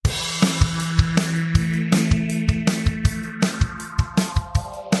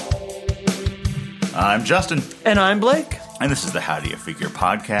I'm Justin. And I'm Blake. And this is the How Do You Figure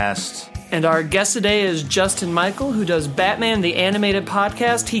podcast. And our guest today is Justin Michael, who does Batman the Animated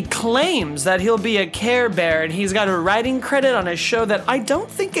Podcast. He claims that he'll be a Care Bear, and he's got a writing credit on a show that I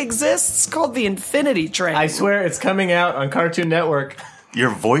don't think exists called The Infinity Train. I swear it's coming out on Cartoon Network. You're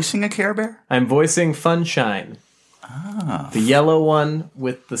voicing a Care Bear? I'm voicing Funshine. The yellow one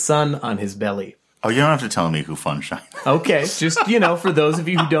with the sun on his belly. Oh, you don't have to tell me who Funshine is. Okay, just, for those of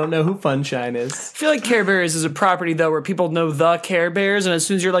you who don't know who Funshine is. I feel like Care Bears is a property, though, where people know the Care Bears, and as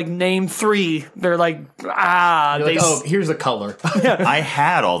soon as you're like, name three, they're like, Here's a color. I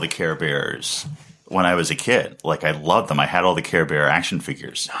had all the Care Bears when I was a kid. Like, I loved them. I had all the Care Bear action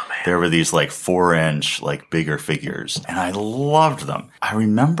figures. Oh, man. There were these, 4-inch, bigger figures, and I loved them. I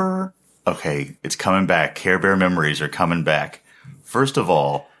remember, okay, it's coming back. Care Bear memories are coming back. First of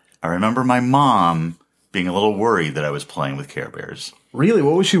all, I remember my mom being a little worried that I was playing with Care Bears. Really?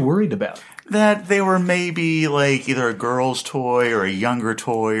 What was she worried about? That they were maybe either a girl's toy or a younger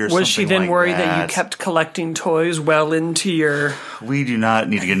toy or something like that. Was she then worried that you kept collecting toys well into your... We do not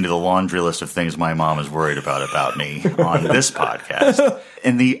need to get into the laundry list of things my mom is worried about me on this podcast.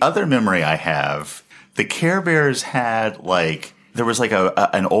 And the other memory I have, the Care Bears had there was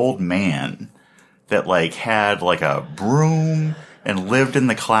an old man that had a broom and lived in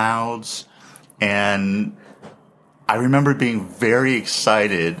the clouds. And I remember being very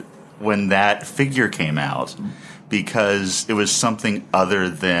excited when that figure came out because it was something other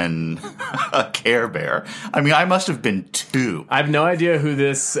than a Care Bear. I mean, I must have been 2. I have no idea who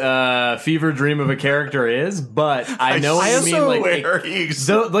this fever dream of a character is, but I know what you mean.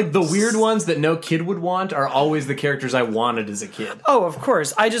 The weird ones that no kid would want are always the characters I wanted as a kid. Oh, of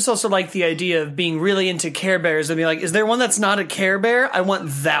course. I just also like the idea of being really into Care Bears and be like, is there one that's not a Care Bear? I want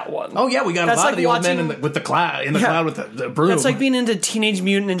that one. Oh, yeah, we got a lot of the old men with the cloud, cloud with the broom. That's like being into Teenage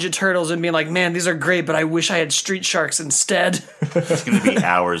Mutant Ninja Turtles and being like, man, these are great, but I wish I had Street Sharks instead. It's going to be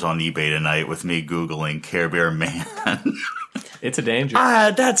hours on eBay tonight with me Googling Care Bear Man. It's a danger.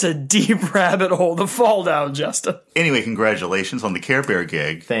 That's a deep rabbit hole to fall down, Justin. Anyway, congratulations on the Care Bear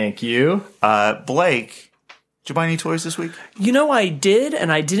gig. Thank you. Blake, did you buy any toys this week? I did,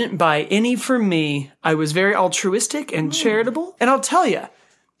 and I didn't buy any for me. I was very altruistic and charitable, and I'll tell you,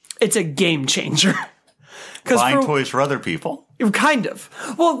 it's a game changer. Buying toys for other people? Kind of.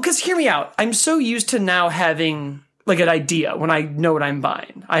 Well, because hear me out. I'm so used to now having an idea when I know what I'm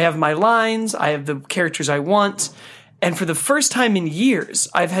buying. I have my lines. I have the characters I want. And for the first time in years,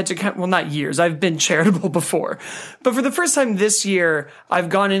 I've had to, well, not years, I've been charitable before. But for the first time this year, I've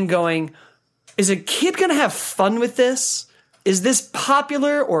gone in going, is a kid going to have fun with this? Is this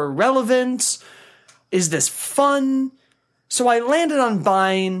popular or relevant? Is this fun? So I landed on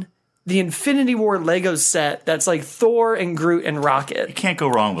buying the Infinity War Lego set that's like Thor and Groot and Rocket. You can't go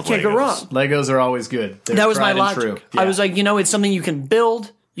wrong with Legos. Can't go wrong. Legos are always good. That was my logic. True. Yeah. I was like, it's something you can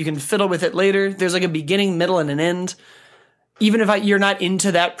build. You can fiddle with it later. There's a beginning, middle, and an end. Even if you're not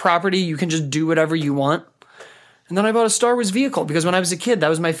into that property, you can just do whatever you want. And then I bought a Star Wars vehicle because when I was a kid, that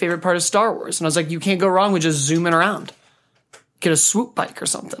was my favorite part of Star Wars. And I was like, you can't go wrong with just zooming around. Get a swoop bike or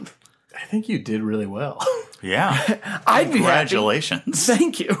something. I think you did really well. Yeah. I'd be Congratulations. Happy.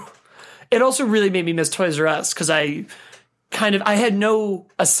 Thank you. It also really made me miss Toys R Us because I had no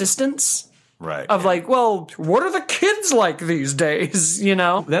assistance. Right. Of what are the kids like these days,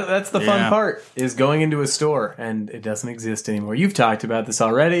 That's the fun part, is going into a store, and it doesn't exist anymore. You've talked about this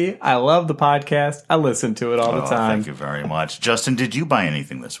already. I love the podcast. I listen to it all the time. Thank you very much. Justin, did you buy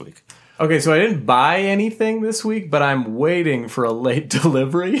anything this week? Okay, so I didn't buy anything this week, but I'm waiting for a late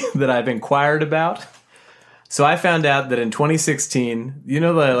delivery that I've inquired about. So I found out that in 2016,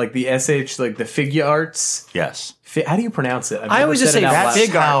 the SH, the Figure Arts? Yes. How do you pronounce it? I always just say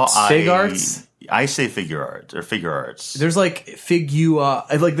Fig Arts. Fig Arts? I say Figure Arts, or Figure Arts. There's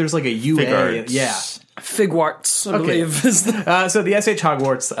Figua, there's a UA. Fig Arts. Yeah. Figwarts, I believe. So the SH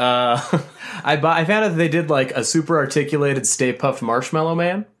Hogwarts, I found out that they did a super articulated Stay Puft Marshmallow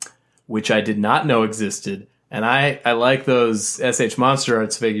Man, which I did not know existed. And I like those SH Monster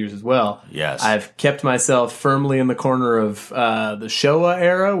Arts figures as well. Yes. I've kept myself firmly in the corner of the Showa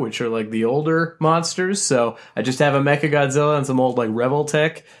era, which are the older monsters. So I just have a Mechagodzilla and some old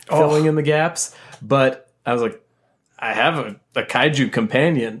Revoltech filling in the gaps. But I was like, I have a Kaiju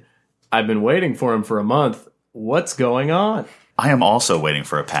companion. I've been waiting for him for a month. What's going on? I am also waiting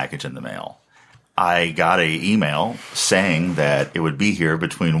for a package in the mail. I got an email saying that it would be here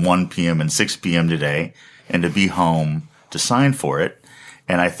between 1 p.m. and 6 p.m. today, and to be home to sign for it.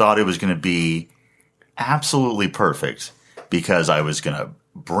 And I thought it was going to be absolutely perfect because I was going to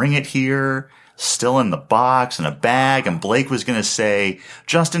bring it here, still in the box, in a bag, and Blake was going to say,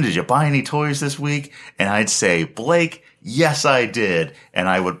 Justin, did you buy any toys this week? And I'd say, Blake, yes, I did. And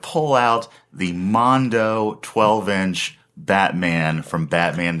I would pull out the Mondo 12-inch Batman from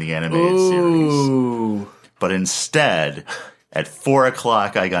Batman the Animated Series. But instead, at 4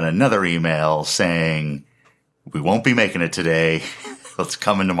 o'clock, I got another email saying, we won't be making it today. Let's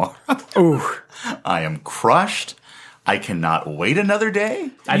come in tomorrow. Ooh. I am crushed. I cannot wait another day.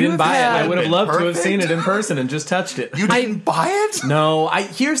 I didn't buy it. I would have been loved to have perfect. seen it in person and just touched it. You didn't buy it? No,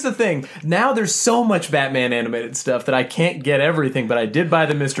 here's the thing. Now there's so much Batman animated stuff that I can't get everything, but I did buy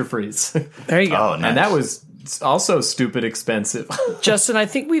the Mr. Freeze. There you go. Oh, nice. And that was also stupid expensive. Justin, I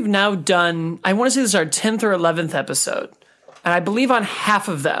think we've now done, I want to say this is our 10th or 11th episode. And I believe on half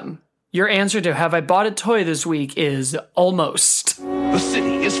of them, your answer to have I bought a toy this week is almost. The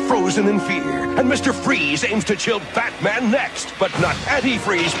city is frozen in fear, and Mr. Freeze aims to chill Batman next, but not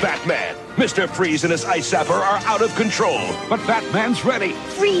anti-freeze Batman. Mr. Freeze and his Ice Zapper are out of control, but Batman's ready.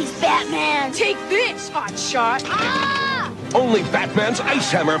 Freeze, Batman! Take this, hotshot! Ah! Only Batman's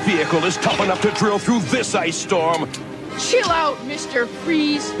Ice Hammer vehicle is tough enough to drill through this ice storm. Chill out, Mr.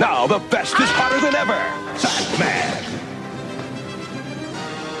 Freeze! Now the best is hotter than ever. Batman.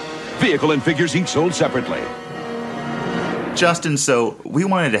 Vehicle and figures each sold separately. Justin, so we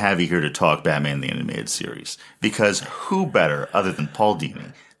wanted to have you here to talk Batman the Animated Series, because who better other than Paul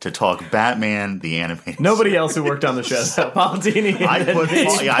Dini to talk Batman the Animated Nobody Series? else who worked on the show. Paul Dini. I put,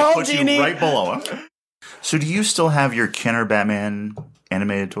 I Paul put Dini. you right below him. So do you still have your Kenner Batman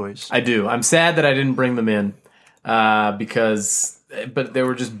animated toys? I do. I'm sad that I didn't bring them in but they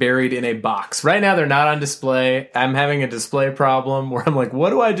were just buried in a box. Right now, they're not on display. I'm having a display problem where I'm like, what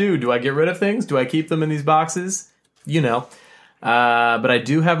do I do? Do I get rid of things? Do I keep them in these boxes? You know. But I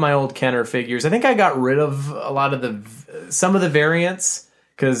do have my old Kenner figures. I think I got rid of a lot of some of the variants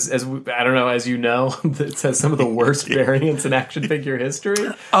because, as you know, it says some of the worst variants in action figure history.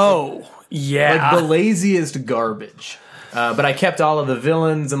 Oh, yeah. Like the laziest garbage. But I kept all of the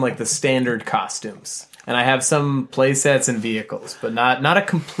villains and like the standard costumes. And I have some play sets and vehicles, but not a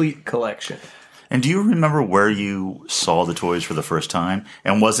complete collection. And do you remember where you saw the toys for the first time?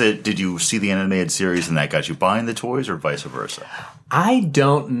 And did you see the animated series and that got you buying the toys, or vice versa? I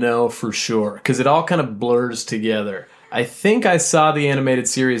don't know for sure, because it all kind of blurs together. I think I saw the animated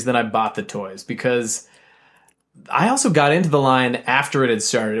series, then I bought the toys, because I also got into the line after it had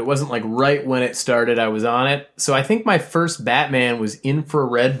started. It wasn't like right when it started I was on it. So I think my first Batman was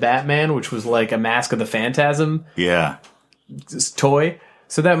Infrared Batman, which was like a Mask of the Phantasm Yeah. toy.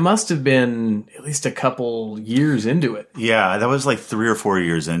 So that must have been at least a couple years into it. Yeah, that was like 3 or 4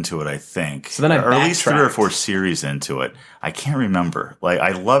 years into it, I think. So then I or at least 3 or backtracked. 4 series into it. I can't remember. Like,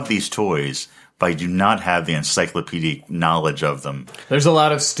 I love these toys, but I do not have the encyclopedic knowledge of them. There's a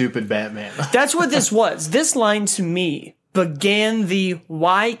lot of stupid Batman. That's what this was. This line to me began the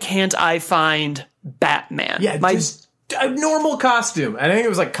why can't I find Batman? Yeah, just a normal costume. I think it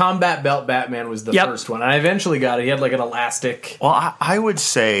was like Combat Belt Batman was the Yep. first one. I eventually got it. He had like an elastic. Well, I would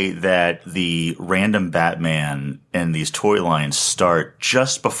say that the random Batman and these toy lines start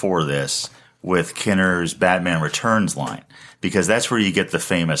just before this with Kenner's Batman Returns line, because that's where you get the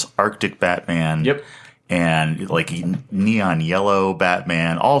famous Arctic Batman. Yep. And like neon yellow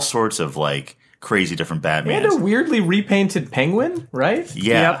Batman, all sorts of like crazy different He had a Batmans. weirdly repainted penguin, right?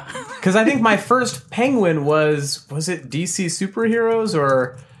 Yeah. Because I think my first penguin was it DC Superheroes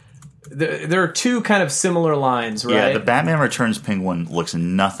or there are two kind of similar lines, right? Yeah, the Batman Returns penguin looks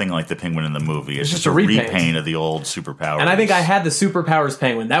nothing like the penguin in the movie. It's just a repaint of the old superpowers. And I think I had the Superpowers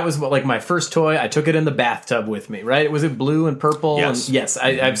penguin. That was like my first toy. I took it in the bathtub with me, right? Was it blue and purple? Yes. And yes,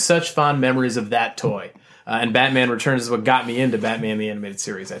 I have such fond memories of that toy. And Batman Returns is what got me into Batman the Animated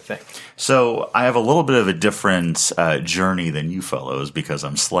Series, I think. So I have a little bit of a different journey than you fellows because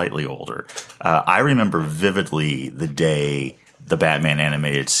I'm slightly older. I remember vividly the day the Batman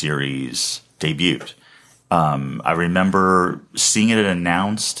Animated Series debuted. I remember seeing it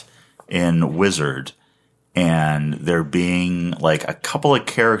announced in Wizard and there being like a couple of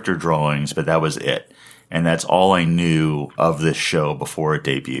character drawings, but that was it. And that's all I knew of this show before it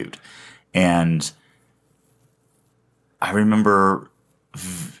debuted. And I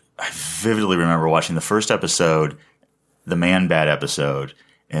vividly remember watching the first episode, the Man-Bat episode,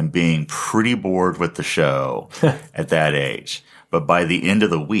 and being pretty bored with the show at that age. But by the end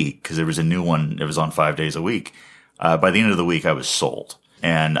of the week, because there was a new one, it was on 5 days a week, by the end of the week I was sold.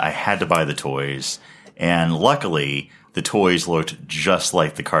 And I had to buy the toys. And luckily, the toys looked just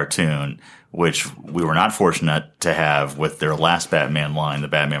like the cartoon, which we were not fortunate to have with their last Batman line, the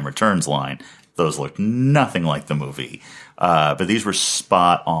Batman Returns line. Those looked nothing like the movie. But these were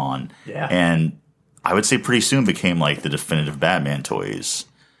spot on. Yeah. And I would say pretty soon became like the definitive Batman toys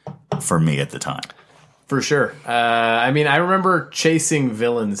for me at the time. For sure. I mean, I remember chasing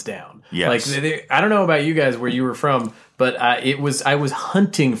villains down. Yes. Like, I don't know about you guys where you were from, but I was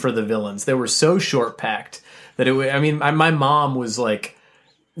hunting for the villains. They were so short packed that my mom was like,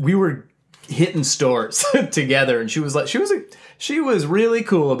 we were hitting stores together, and she was really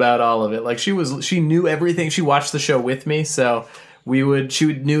cool about all of it. Like she knew everything. She watched the show with me, so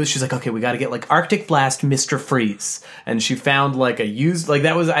she's like, okay, we got to get like Arctic Blast Mr. Freeze, and she found like a used, like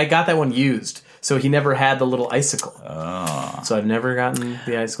I got that one used. So he never had the little icicle. Oh. So I've never gotten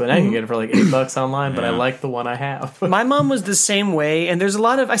the icicle. And I can get it for like $8 online, but I like the one I have. My mom was the same way, and there's a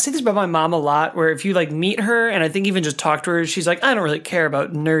lot of, I say this about my mom a lot, where if you like meet her, and I think even just talk to her, she's like, I don't really care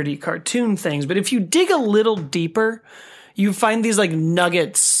about nerdy cartoon things, but if you dig a little deeper, you find these like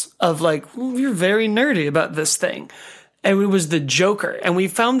nuggets of like, you're very nerdy about this thing. And it was the Joker. And we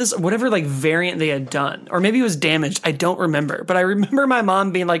found this, whatever like variant they had done. Or maybe it was damaged. I don't remember. But I remember my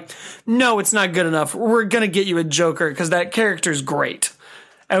mom being like, no, it's not good enough. We're going to get you a Joker because that character's great.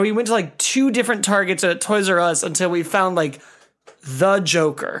 And we went to like 2 different Targets at Toys R Us until we found like the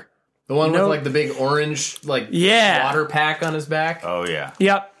Joker. The one with like the big orange water pack on his back. Oh, yeah.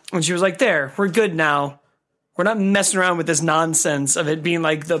 Yep. And she was like, there, we're good now. We're not messing around with this nonsense of it being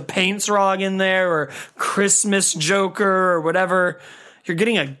like the paint's wrong in there or Christmas Joker or whatever. You're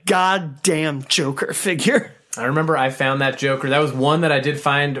getting a goddamn Joker figure. I remember I found that Joker. That was one that I did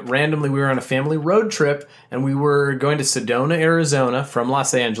find randomly. We were on a family road trip, and we were going to Sedona, Arizona from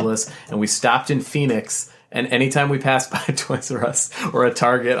Los Angeles, and we stopped in Phoenix. And anytime we passed by a Toys R Us or a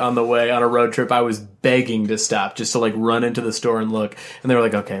Target on the way on a road trip, I was begging to stop just to like run into the store and look. And they were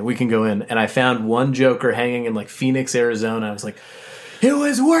like, okay, we can go in. And I found one Joker hanging in like Phoenix, Arizona. I was like, it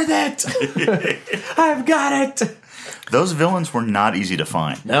was worth it. I've got it. Those villains were not easy to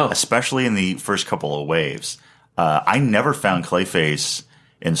find. No. Especially in the first couple of waves. I never found Clayface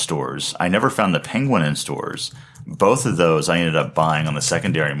in stores. I never found the Penguin in stores. Both of those I ended up buying on the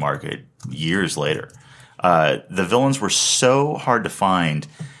secondary market years later. The villains were so hard to find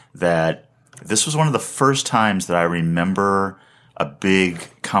that this was one of the first times that I remember a big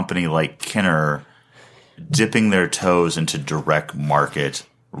company like Kenner dipping their toes into direct market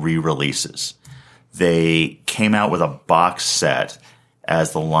re-releases. They came out with a box set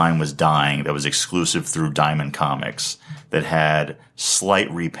as the line was dying that was exclusive through Diamond Comics that had slight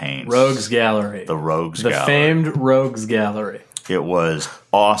repaints. Rogues Gallery. The Rogues Gallery. The famed Rogues Gallery. It was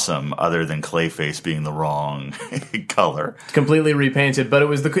awesome, other than Clayface being the wrong color. Completely repainted, but it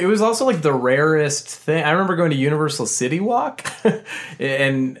was also like the rarest thing. I remember going to Universal City Walk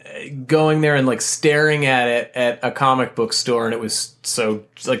and going there and like staring at it at a comic book store, and it was so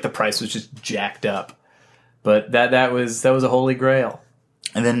like the price was just jacked up. But that was a holy grail.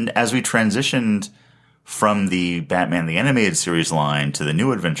 And then as we transitioned from the Batman the Animated Series line to the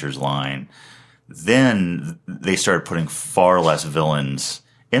New Adventures line, then they started putting far less villains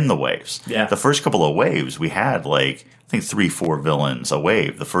in the waves. Yeah. The first couple of waves, we had like, I think 3-4 villains a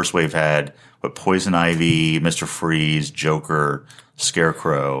wave. The first wave had Poison Ivy, Mr. Freeze, Joker,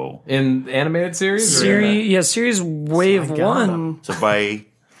 Scarecrow. In the animated series? Series Wave 1. So by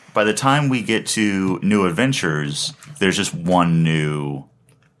the time we get to New Adventures, there's just one new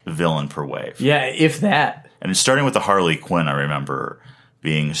villain per wave. Yeah, if that. And starting with the Harley Quinn, I remember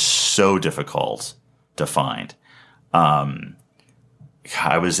being so difficult to find.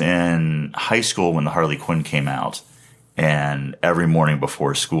 I was in high school when the Harley Quinn came out, and every morning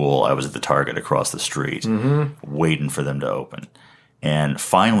before school, I was at the Target across the street waiting for them to open, and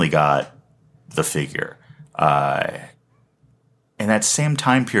finally got the figure. In that same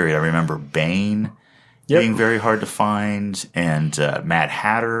time period, I remember Bane being very hard to find, and Mad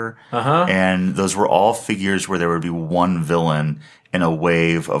Hatter, and those were all figures where there would be one villain in a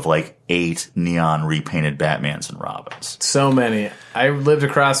wave of like 8 neon repainted Batmans and Robins. So many. I lived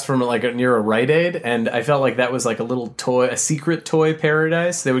across from like near a Rite Aid, and I felt like that was like a secret toy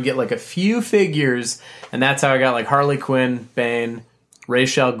paradise. They would get like a few figures, and that's how I got like Harley Quinn, Bane,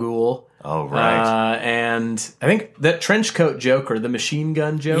 Ra's al Ghul. Oh, right. And I think that trench coat Joker, the machine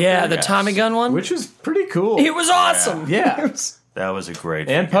gun Joker. Yeah, the Tommy gun one. Which was pretty cool. It was awesome. Yeah. That was a great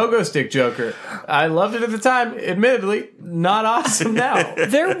And figure. Pogo Stick Joker. I loved it at the time. Admittedly, not awesome now.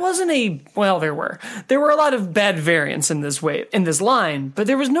 There wasn't there were a lot of bad variants in this line, but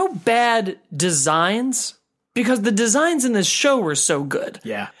there was no bad designs. because the designs in this show were so good.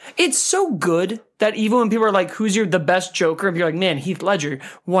 Yeah. It's so good that even when people are like, who's the best Joker? And you're like, man, Heath Ledger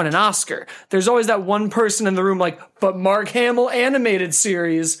won an Oscar. There's always that one person in the room like, but Mark Hamill animated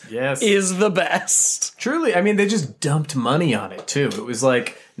series is the best. Truly, I mean, they just dumped money on it, too. It was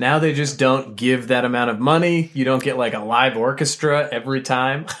like, now they just don't give that amount of money. You don't get like a live orchestra every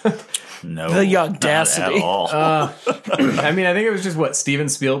time. No, The audacity. not at all. I mean, I think it was just what Steven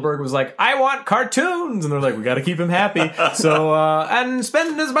Spielberg was like, I want cartoons. And they're like, we got to keep him happy. So, and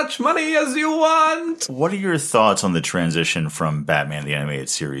spend as much money as you want. What are your thoughts on the transition from Batman the Animated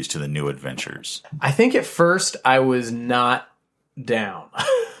Series to the New Adventures? I think at first I was not down.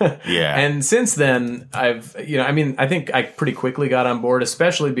 Yeah. And since then, I think I pretty quickly got on board,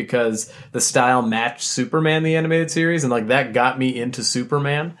 especially because the style matched Superman the Animated Series, and like that got me into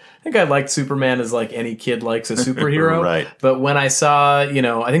Superman. I think I liked Superman as like any kid likes a superhero. Right. But when I saw,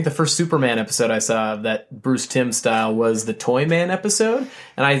 I think the first Superman episode I saw that Bruce Timm style was the Toyman episode,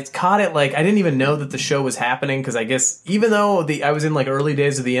 and I caught it like I didn't even know that the show was happening, because I guess even though I was in like early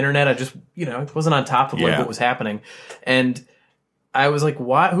days of the internet, I just wasn't on top of like what was happening. And I was like,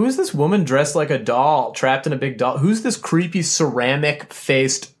 "Why? Who's this woman dressed like a doll, trapped in a big doll? Who's this creepy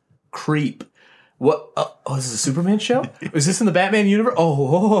ceramic-faced creep? What? Oh, this is a Superman show? Is this in the Batman universe?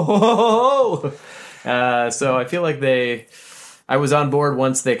 So I feel like I was on board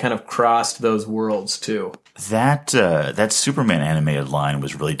once they kind of crossed those worlds too. That Superman animated line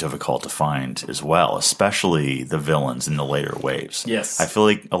was really difficult to find as well, especially the villains in the later waves. Yes. I feel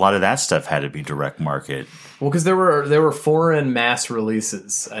like a lot of that stuff had to be direct market. Well, because there were foreign mass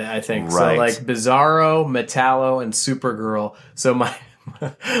releases, I think. Right. So like Bizarro, Metallo, and Supergirl. So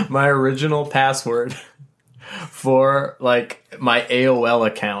my original password for like my AOL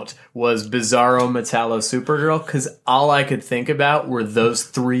account was Bizarro, Metallo, Supergirl, because all I could think about were those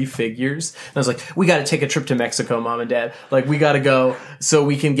three figures. And I was like, we got to take a trip to Mexico, Mom and Dad. Like, we got to go so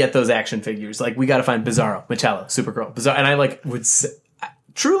we can get those action figures. Like, we got to find Bizarro, Metallo, Supergirl, Bizarro. And I like would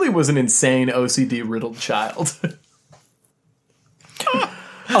truly was an insane OCD riddled child.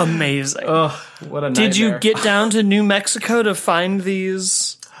 Amazing. Oh, what a nightmare. Did you get down to New Mexico to find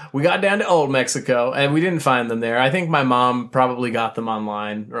these? We got down to Old Mexico, and we didn't find them there. I think my mom probably got them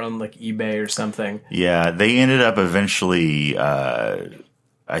online or on like eBay or something. Yeah, they ended up eventually, I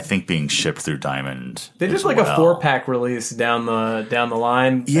think, being shipped through Diamond. They did like a 4-pack release down the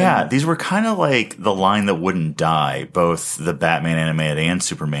line. Yeah, these were kind of like the line that wouldn't die, both the Batman animated and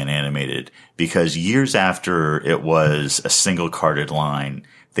Superman animated, because years after it was a single carded line,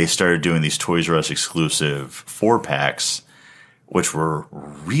 they started doing these Toys R Us exclusive 4-packs, which were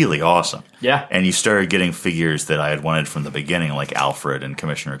really awesome. Yeah. And you started getting figures that I had wanted from the beginning, like Alfred and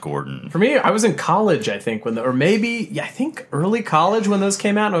Commissioner Gordon. For me, I was in college, I think, I think early college when those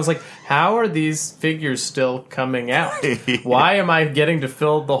came out, and I was like, how are these figures still coming out? Why am I getting to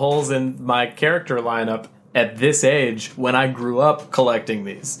fill the holes in my character lineup at this age when I grew up collecting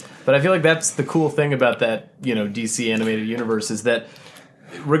these? But I feel like that's the cool thing about that, DC animated universe, is that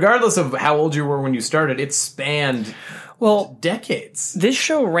regardless of how old you were when you started, it spanned decades. This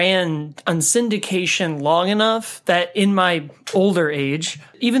show ran on syndication long enough that in my older age,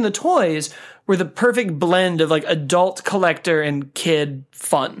 even the toys were the perfect blend of like adult collector and kid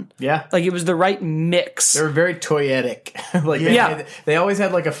fun. Yeah. Like it was the right mix. They were very toyetic. They always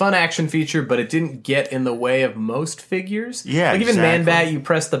had like a fun action feature, but it didn't get in the way of most figures. Yeah, like even exactly. Man-Bat, you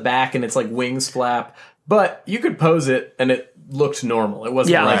press the back and it's like wings flap, but you could pose it and it looked normal. It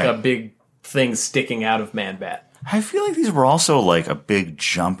wasn't like a big thing sticking out of Man-Bat. I feel like these were also like a big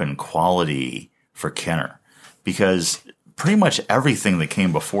jump in quality for Kenner, because pretty much everything that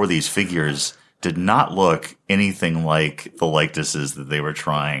came before these figures did not look anything like the likenesses that they were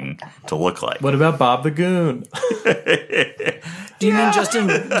trying to look like. What about Bob the Goon? Do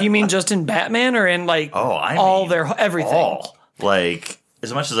you mean just in Batman or in like everything? All. Like,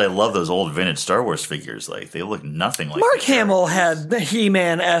 as much as I love those old vintage Star Wars figures, like they look nothing like Mark Hamill had the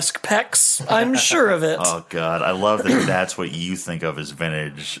He-Man-esque pecs. I'm sure of it. Oh God, I love that. That's what you think of as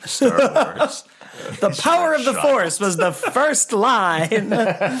vintage Star Wars. The power of the Force was the first line.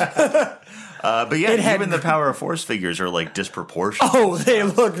 But yeah, even the Power of Force figures are like disproportionate. Oh, they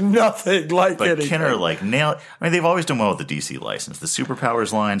look nothing like but anything. Kenner like nailed. I mean, they've always done well with the DC license. The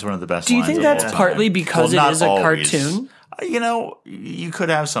Superpowers line is one of the best. Do you lines think of that's all time. partly because it is a always. cartoon? You could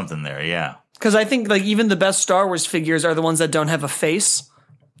have something there. Yeah. Because I think like even the best Star Wars figures are the ones that don't have a face.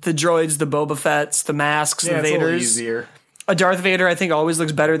 The droids, the Boba Fett's, the masks, the It's a little Vaders. easier. A Darth Vader, I think, always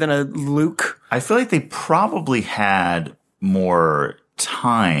looks better than a Luke. I feel like they probably had more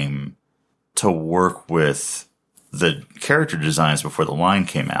time to work with the character designs before the line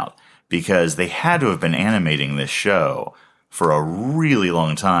came out, because they had to have been animating this show for a really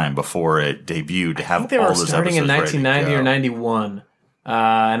long time before it debuted to have They all were those starting in episodes ready to 1990 or go. 91.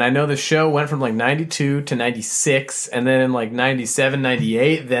 And I know the show went from like 92 to 96, and then in like 97,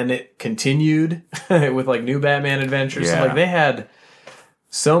 98, then it continued with like new Batman adventures. So Yeah. like they had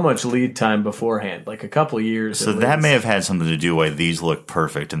so much lead time beforehand, like a couple years. So at that least. may have had something to do why these look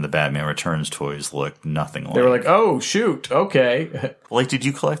perfect and the Batman Returns toys look nothing like. They were like, oh, shoot, okay. Blake, did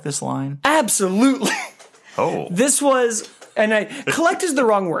you collect this line? Absolutely. Oh. This was, and collect is the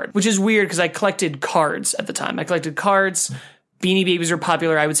wrong word, which is weird because I collected cards at the time. I collected cards. Beanie Babies were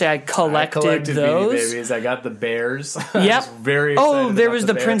popular. I would say I collected Beanie those. Babies. I got the bears. I Yep. was very excited Oh, there about was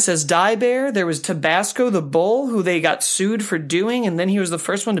the bear. Princess Di Bear. There was Tabasco the Bull, who they got sued for doing, and then he was the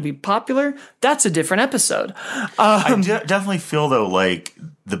first one to be popular. That's a different episode. I definitely feel, though, like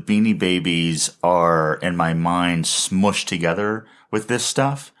the Beanie Babies are, in my mind, smushed together with this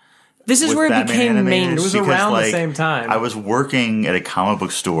stuff. This is with where it Batman became animated. main. It was Because, around the like, same time. I was working at a comic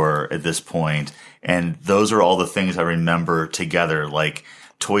book store at this point, and those are all the things I remember together, like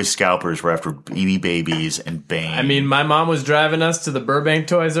toy scalpers were after Beanie Babies and Bane. I mean, my mom was driving us to the Burbank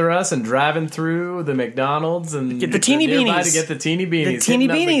Toys R Us and driving through the McDonald's and Get the teeny nearby beanies. to get the teeny beanies. The teeny Hitting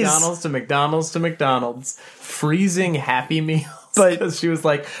up beanies. McDonald's to McDonald's to McDonald's, freezing Happy Meals. But- 'Cause she was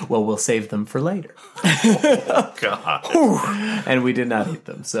like, "Well, we'll save them for later," God, and we did not eat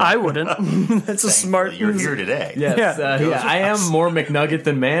them. So I wouldn't. That's a smart. you're here today. yes, Yeah. I am more McNugget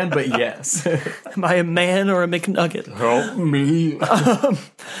than man, but yes, Am I a man or a McNugget? help me.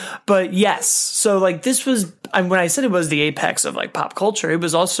 But yes, so like this was when I said it was the apex of like pop culture, it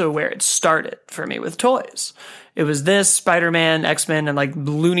was also where it started for me with toys. It was this, Spider-Man, X-Men, and like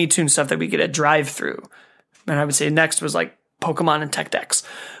Looney Tune stuff that we get at drive-through. And I would say next was like Pokemon and Tech Decks.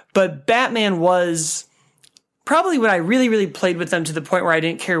 But Batman was probably when I really, really played with them to the point where I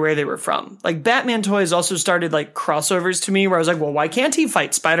didn't care where they were from. Like Batman toys also started like crossovers to me where I was like, well, why can't he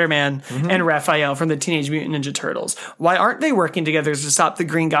fight Spider-Man and Raphael from the Teenage Mutant Ninja Turtles? Why aren't they working together to stop the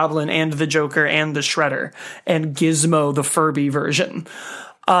Green Goblin and the Joker and the Shredder and Gizmo, the Furby version?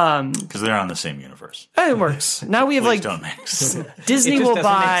 Because they're on the same universe. It works. Now we have Please like don't mix. Disney It just will doesn't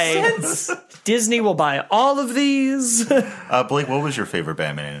buy make sense. Disney will buy all of these. Blake, what was your favorite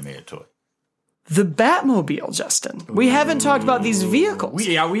Batman animated toy? The Batmobile, Justin. We haven't talked about these vehicles.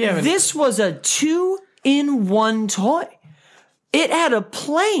 We haven't. This was a 2-in-1 toy. It had a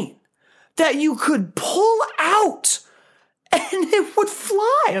plane that you could pull out and it would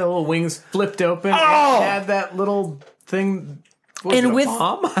fly. Yeah, the little wings flipped open. Oh! It had that little thing. Was And it a with-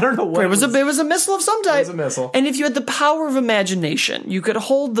 bomb? I don't know what It was a missile of some type. was a missile. And if you had the power of imagination, you could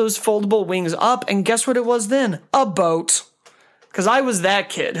hold those foldable wings up, and guess what it was then? A boat. Because I was that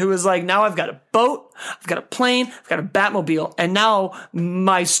kid who was like, now I've got a boat, I've got a plane, I've got a Batmobile, and now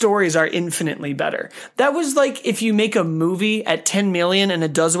my stories are infinitely better. That was like if you make a movie at 10 million and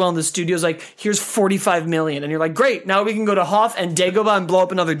it does well in the studio's like, here's 45 million. And you're like, great, now we can go to Hoth and Dagobah and blow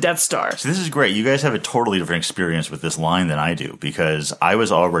up another Death Star. So this is great. You guys have a totally different experience with this line than I do because I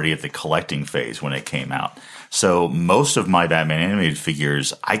was already at the collecting phase when it came out. So most of my Batman animated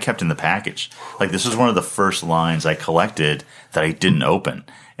figures I kept in the package. Like this was one of the first lines I collected that I didn't open.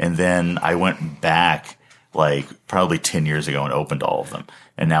 And then I went back like probably 10 years ago and opened all of them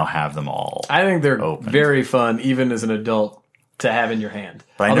and now have them all. I think they're opened. very fun, even as an adult, to have in your hand.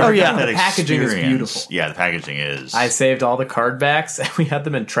 But I Although never yeah, got that the packaging is experience. beautiful. Yeah, the packaging is. I saved all the card backs, and we had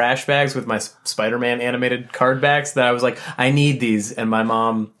them in trash bags with my Spider-Man animated card backs that I was like, I need these. And my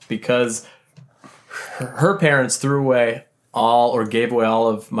mom, because her parents threw away all or gave away all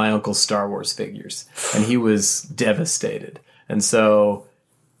of my uncle's Star Wars figures, and he was devastated. And so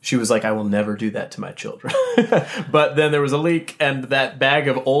she was like, I will never do that to my children. But then there was a leak, and that bag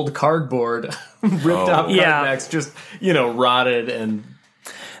of old cardboard ripped off card Yeah. backs just, rotted and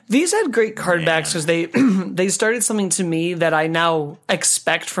These had great card backs because they they started something to me that I now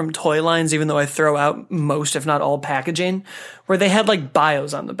expect from toy lines, even though I throw out most, if not all, packaging, where they had like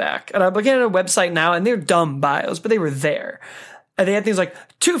bios on the back. And I'm looking at a website now, and they're dumb bios, but they were there. And they had things like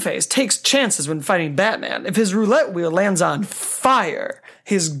Two-Face takes chances when fighting Batman. If his roulette wheel lands on fire,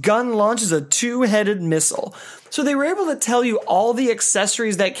 his gun launches a 2-headed missile. So they were able to tell you all the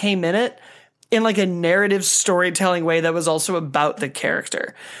accessories that came in it in like a narrative storytelling way that was also about the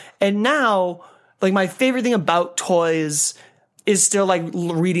character. And now, like my favorite thing about toys is still like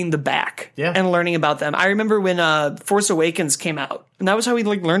reading the back and learning about them. I remember when Force Awakens came out, and that was how we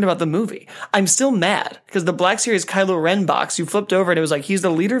like learned about the movie. I'm still mad because the Black Series Kylo Ren box, you flipped over and it was like, he's the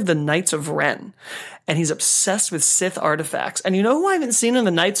leader of the Knights of Ren, and he's obsessed with Sith artifacts. And you know who I haven't seen in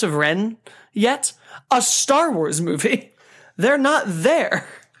the Knights of Ren yet? A Star Wars movie. They're not there.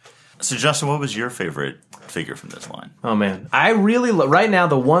 So, Justin, what was your favorite figure from this line? Oh man, I really right now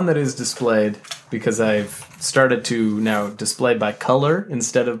the one that is displayed, because I've started to now display by color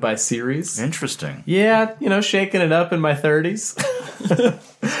instead of by series. Interesting. Yeah, shaking it up in my 30s.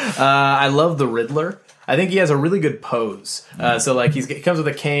 I love the Riddler. I think he has a really good pose. So like he comes with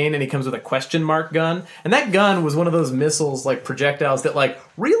a cane and he comes with a question mark gun, and that gun was one of those missiles, like projectiles that like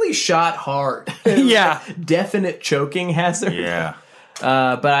really shot hard. Yeah, definite choking hazard. Yeah.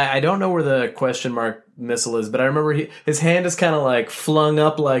 But I don't know where the question mark missile is, but I remember his hand is kind of like flung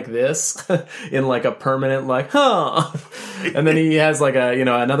up like this in like a permanent like, and then he has like a,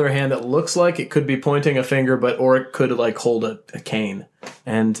 another hand that looks like it could be pointing a finger, or it could like hold a cane.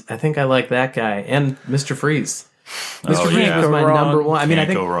 And I think I like that guy and Mr. Freeze. Mr. Freeze was my number one. I mean, I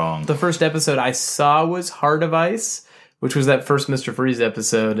think go wrong. The first episode I saw was Heart of Ice, which was that first Mr. Freeze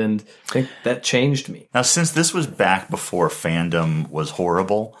episode, and I think that changed me. Now, since this was back before fandom was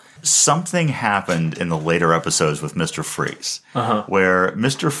horrible, something happened in the later episodes with Mr. Freeze, where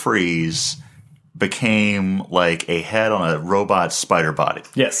Mr. Freeze became like a head on a robot spider body.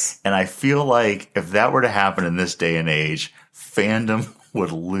 Yes. And I feel like if that were to happen in this day and age, fandom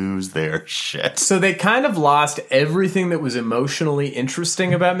would lose their shit. So they kind of lost everything that was emotionally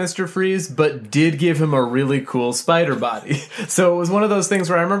interesting about Mr. Freeze, but did give him a really cool spider body. So it was one of those things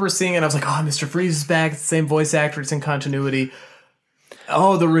where I remember seeing it and I was like, oh, Mr. Freeze is back. It's the same voice actor. It's in continuity.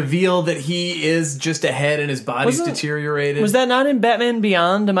 Oh, the reveal that he is just a head and his body's deteriorated. Was that not in Batman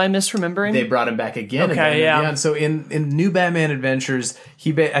Beyond? Am I misremembering? They brought him back again. Okay, yeah. And so in New Batman Adventures,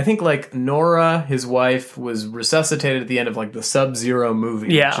 I think like Nora, his wife, was resuscitated at the end of like the Sub-Zero movie,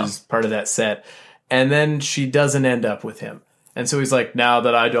 which is part of that set. And then she doesn't end up with him. And so he's like, now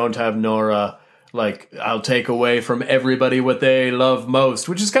that I don't have Nora, like, I'll take away from everybody what they love most,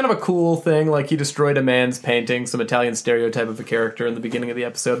 which is kind of a cool thing. Like, he destroyed a man's painting, some Italian stereotype of a character in the beginning of the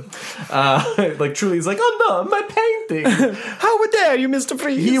episode. Like, truly, he's like, oh no, my painting. How dare you, Mr.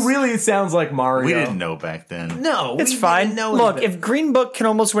 Freeze? He really sounds like Mario. We didn't know back then. No, it's fine. Look, if Green Book can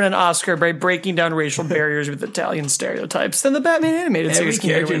almost win an Oscar by breaking down racial barriers with Italian stereotypes, then the Batman animated series can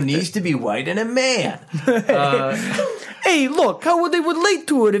character get away with needs to be white and a man. Hey, look, how would they relate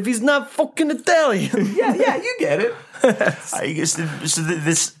to it if he's not fucking Italian? yeah, you get it. I guess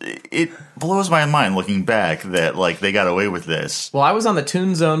it blows my mind looking back that like they got away with this. Well, I was on the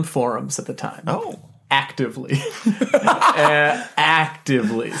Toon Zone forums at the time. Oh. Actively.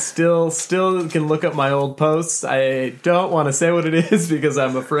 Actively. Still can look up my old posts. I don't want to say what it is because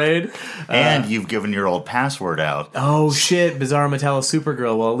I'm afraid. And you've given your old password out. Oh, shit. Bizarro Metallo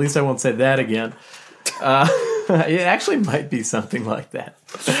Supergirl. Well, at least I won't say that again. It actually might be something like that.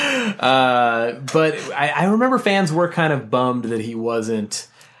 But I remember fans were kind of bummed that he wasn't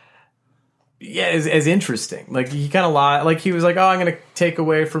as interesting. Like, he kind of lied. Like, he was like, oh, I'm going to take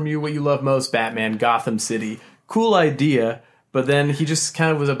away from you what you love most, Batman, Gotham City. Cool idea. But then he just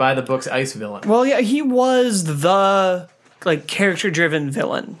kind of was a by-the-books ice villain. Well, yeah, he was the like character-driven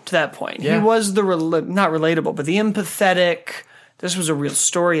villain to that point. Yeah. He was the not relatable, but the empathetic. This was a real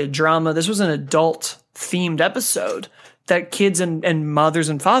story, a drama. This was an adult-themed episode that kids and mothers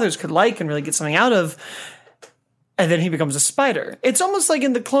and fathers could like and really get something out of. And then he becomes a spider. It's almost like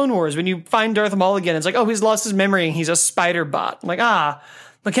in the Clone Wars when you find Darth Maul again. It's like, oh, he's lost his memory and he's a spider bot. I'm like,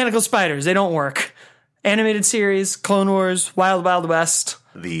 mechanical spiders, they don't work. Animated series, Clone Wars, Wild Wild West.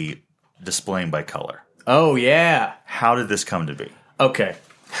 The displaying by color. Oh, yeah. How did this come to be? Okay.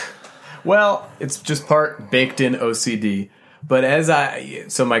 Well, it's just part baked in OCD. But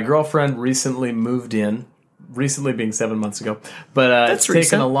so my girlfriend recently moved in, recently being 7 months ago, but it's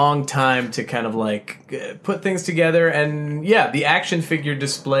taken a long time to kind of like put things together. And yeah, the action figure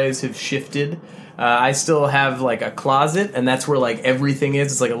displays have shifted. I still have like a closet, and that's where like everything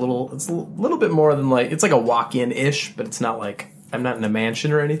is. It's like it's a little bit more than like, it's like a walk-in-ish, but it's not like, I'm not in a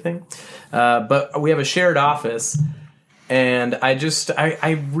mansion or anything. But we have a shared office. And I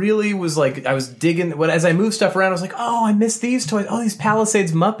really was like, I was digging, as I moved stuff around, I was like, oh, I miss these toys. Oh, these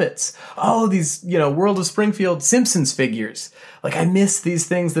Palisades Muppets. Oh, these, World of Springfield Simpsons figures. Like, I miss these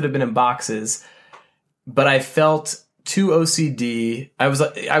things that have been in boxes. But I felt too OCD. I was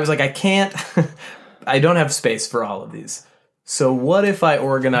like, I can't, I don't have space for all of these. So what if I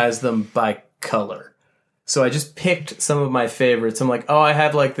organize them by color? So I just picked some of my favorites. I'm like, oh, I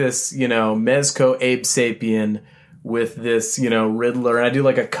have like this, Mezco Abe Sapien with this, Riddler, and I do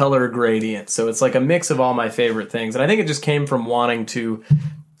like a color gradient. So it's like a mix of all my favorite things. And I think it just came from wanting to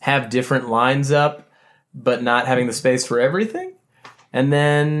have different lines up, but not having the space for everything. And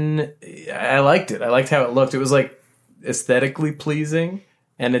then I liked it. I liked how it looked. It was like aesthetically pleasing.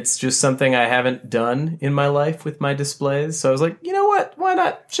 and it's just something I haven't done in my life with my displays. So I was like, you know what? Why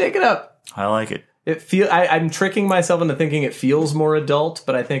not shake it up? I like it. I'm tricking myself into thinking it feels more adult,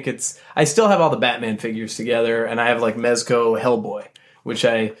 but I think I still have all the Batman figures together, and I have like Mezco Hellboy, which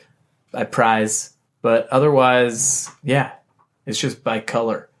I prize. But otherwise, yeah, it's just by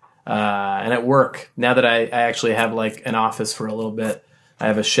color. And at work, now that I actually have like an office for a little bit, I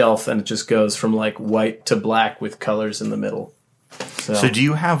have a shelf and it just goes from like white to black with colors in the middle. So do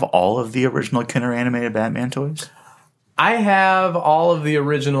you have all of the original Kenner animated Batman toys? I have all of the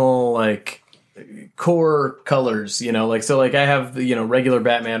original like core colors, like I have, regular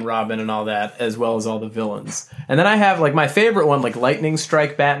Batman, Robin and all that, as well as all the villains. And then I have like my favorite one, like Lightning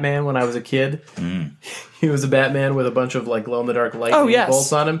Strike Batman when I was a kid. He was a Batman with a bunch of like glow-in-the-dark lightning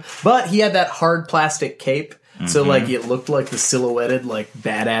bolts on him. But he had that hard plastic cape. So like it looked like the silhouetted like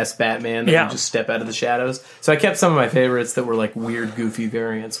badass Batman that would just step out of the shadows. So I kept some of my favorites that were like weird, goofy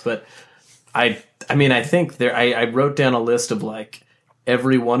variants. But I think I wrote down a list of like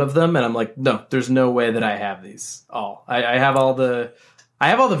every one of them, and I'm like, no, there's no way that I have these all. I have all the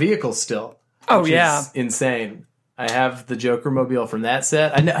vehicles still. Oh yeah, is insane. I have the Joker mobile from that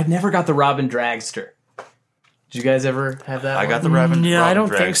set. I never got the Robin Dragster. Did you guys ever have that? I got the Robin. Yeah, I don't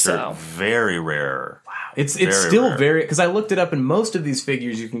Dragster. think so. Very rare. Wow, it's still very because I looked it up, and most of these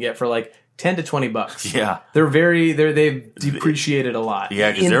figures you can get for like $10 to $20. Yeah, they've depreciated a lot.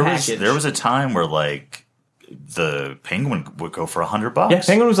 Yeah, because there was a time where like the Penguin would go for $100. Yeah,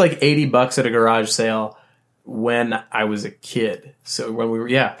 Penguin was like $80 at a garage sale when I was a kid. So when we were,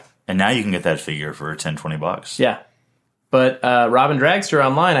 and now you can get that figure for $10-$20. Yeah, but Robin Dragster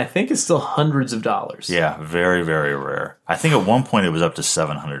online, I think, is still hundreds of dollars. Yeah, very, very rare. I think at one point it was up to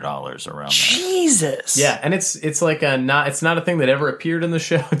 $700 around that. Jesus. Yeah, and it's like it's not a thing that ever appeared in the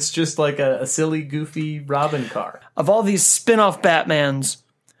show. It's just like a silly, goofy Robin car. Of all these spin-off Batmans,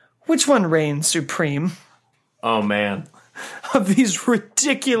 which one reigns supreme? Oh man, of these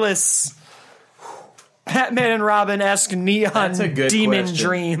ridiculous Batman and Robin-esque neon demon question.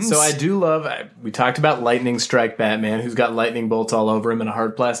 Dreams. So I do love, we talked about Lightning Strike Batman, who's got lightning bolts all over him and a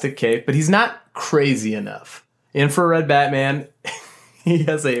hard plastic cape, but he's not crazy enough. Infrared Batman, he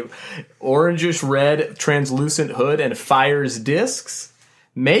has a orangish red translucent hood and fires discs.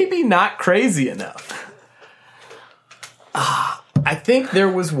 Maybe not crazy enough. I think there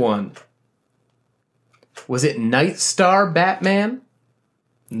was one. Was it Night Star Batman?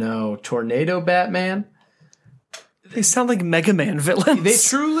 No. Tornado Batman? They sound like Mega Man villains.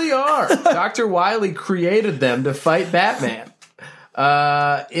 They truly are. Dr. Wily created them to fight Batman.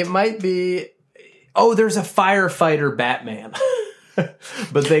 It might be... Oh, there's a firefighter Batman.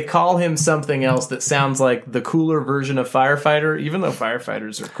 But they call him something else that sounds like the cooler version of firefighter, even though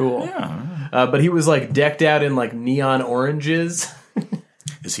firefighters are cool. Yeah. But he was like decked out in like neon oranges.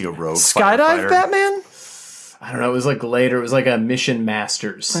 Is he a rogue Skydive firefighter? Batman? I don't know. It was like later. It was like a Mission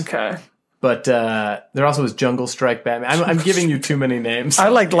Masters. Okay. But there also was Jungle Strike Batman. I'm giving you too many names. I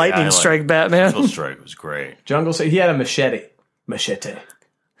liked Lightning Strike Batman. Jungle Strike was great. Jungle Strike. He had a machete.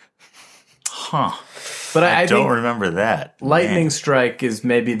 Huh. But I don't think remember that. Lightning Man. Strike is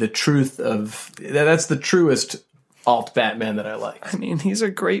maybe the truth of... That's the truest alt Batman that I like. I mean, he's a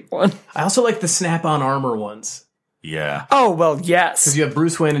great one. I also like the snap-on armor ones. Yeah. Oh, well, yes. Because you have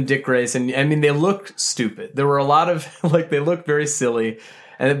Bruce Wayne and Dick Grayson. I mean, they look stupid. There were a lot of... they look very silly.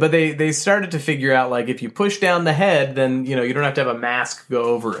 But they started to figure out, if you push down the head, then, you don't have to have a mask go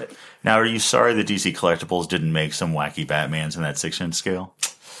over it. Now, are you sorry that DC Collectibles didn't make some wacky Batmans in that 6-inch scale?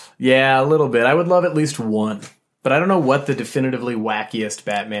 Yeah, a little bit. I would love at least one. But I don't know what the definitively wackiest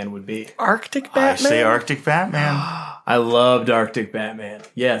Batman would be. Arctic Batman? I say Arctic Batman. I loved Arctic Batman.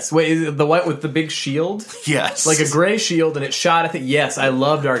 Yes. Wait, is it the white with the big shield? Yes. Like a gray shield and it shot at the... Yes, I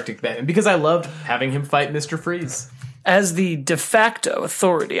loved Arctic Batman. Because I loved having him fight Mr. Freeze. As the de facto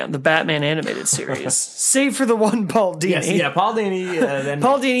authority on the Batman animated series. Save for the one Paul Dini. Yes, yeah, Paul Dini.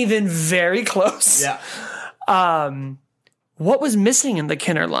 Paul Dini then very close. Yeah. What was missing in the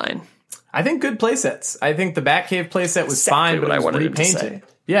Kenner line? I think good playsets. I think the Batcave playset was Exactly fine, but what it I was wanted him to repainted. say.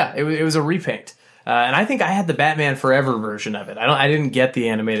 Yeah, it was a repaint. And I think I had the Batman Forever version of it. I didn't get the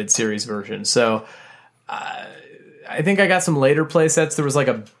animated series version. So I think I got some later playsets. There was like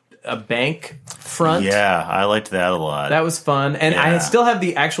a bank front. Yeah, I liked that a lot. That was fun. And I Yeah. still have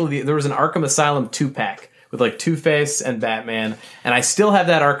there was an Arkham Asylum 2-pack with Two-Face and Batman. And I still have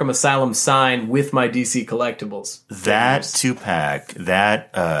that Arkham Asylum sign with my DC Collectibles. That 2-pack,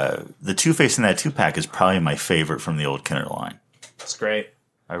 the Two-Face in that 2-pack is probably my favorite from the old Kenner line. It's great.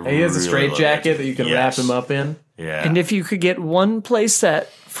 I He has a really straight love jacket it. that you can Yes. wrap him up in. Yeah. And if you could get one play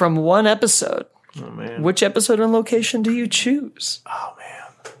set from one episode, Oh, man. which episode and location do you choose? Oh, man.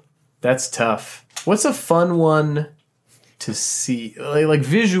 That's tough. What's a fun one to see? Like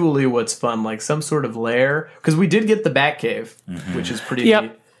visually, what's fun? Like some sort of lair? Because we did get the Batcave, which is pretty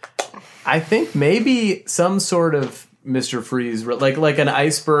neat. I think maybe some sort of Mr. Freeze, like an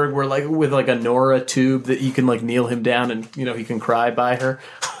iceberg, where like with like a Nora tube that you can like kneel him down and he can cry by her.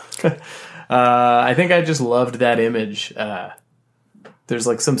 I think I just loved that image. There's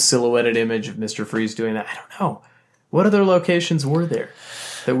like some silhouetted image of Mr. Freeze doing that. I don't know. What other locations were there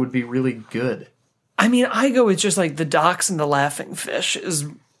that would be really good? I mean, I go with just like the docks and the Laughing Fish is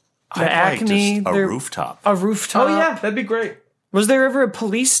the Acme. Like just a rooftop. A rooftop. Oh yeah, that'd be great. Was there ever a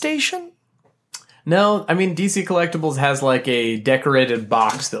police station? No, I mean DC Collectibles has like a decorated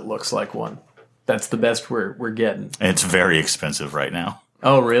box that looks like one. That's the best we're getting. It's very expensive right now.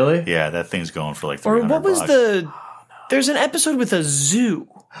 Oh really? Yeah, that thing's going for like $300. Or what was the? There's an episode with a zoo.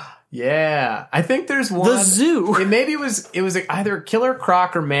 Yeah, I think there's one. The zoo. Maybe it was either Killer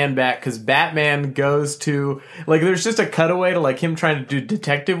Croc or Man Bat, because Batman goes to like there's just a cutaway to like him trying to do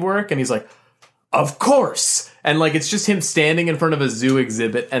detective work, and he's like, "Of course." And like it's just him standing in front of a zoo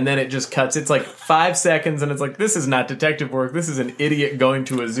exhibit, and then it just cuts. It's like 5 seconds, and it's like, this is not detective work. This is an idiot going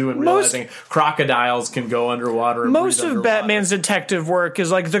to a zoo and realizing crocodiles can go underwater. And most breathe of underwater. Batman's detective work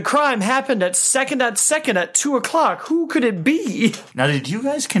is like the crime happened at second at 2:00. Who could it be? Now, did you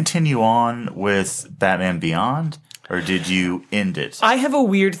guys continue on with Batman Beyond, or did you end it? I have a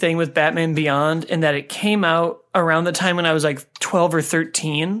weird thing with Batman Beyond in that it came out around the time when I was like 12 or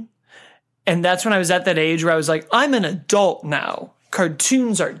 13. And that's when I was at that age where I was like, I'm an adult now.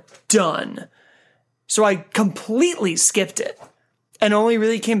 Cartoons are done. So I completely skipped it and only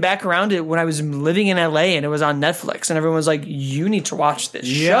really came back around it when I was living in LA and it was on Netflix. And everyone was like, you need to watch this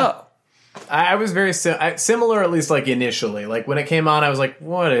show. I was very similar, at least like initially. Like when it came on, I was like,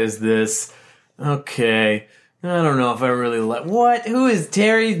 what is this? Okay. I don't know if I really like... What? Who is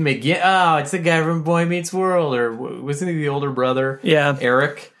Terry McGinn? Oh, it's the guy from Boy Meets World. Or wasn't he the older brother? Yeah.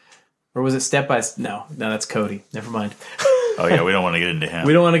 Eric? Or was it Step by... No, that's Cody. Never mind. Oh, yeah, we don't want to get into him.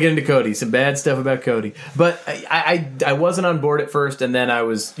 We don't want to get into Cody. Some bad stuff about Cody. But I wasn't on board at first, and then I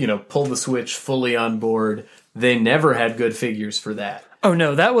was, pulled the switch fully on board. They never had good figures for that. Oh,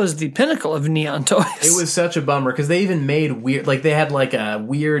 no, that was the pinnacle of Neon Toys. It was such a bummer, because they even made weird... Like, they had, like, a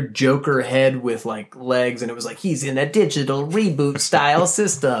weird Joker head with, like, legs, and it was like, he's in a digital reboot-style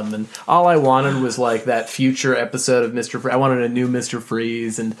system. And all I wanted was, like, that future episode of Mr. Freeze. I wanted a new Mr.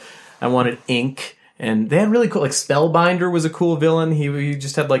 Freeze, and... I wanted ink, and they had really cool, like Spellbinder was a cool villain. He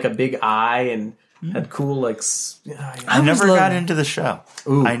just had like a big eye and had cool like. I never got into the show.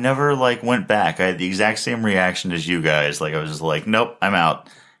 Ooh. I never like went back. I had the exact same reaction as you guys. Like I was just like, nope, I'm out.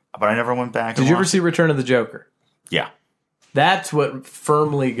 But I never went back. Did you ever see Return of the Joker? Yeah, that's what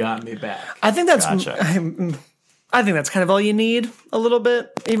firmly got me back. I think that's. Gotcha. I think that's kind of all you need. A little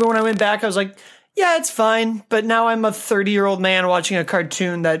bit. Even when I went back, I was like, yeah, it's fine, but now I'm a 30-year-old man watching a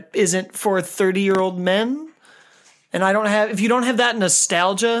cartoon that isn't for 30-year-old men. And if you don't have that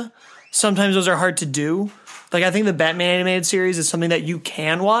nostalgia, sometimes those are hard to do. Like, I think the Batman animated series is something that you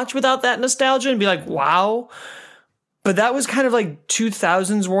can watch without that nostalgia and be like, wow. But that was kind of like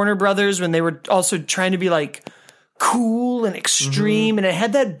 2000s Warner Brothers when they were also trying to be like cool and extreme. And it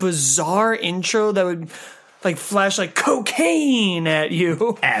had that bizarre intro that would... like flash like cocaine at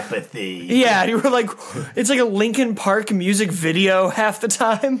you. Apathy. Yeah, you were like, it's like a Linkin Park music video half the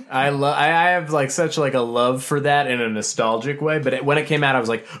time. I have like such like a love for that in a nostalgic way. But when it came out, I was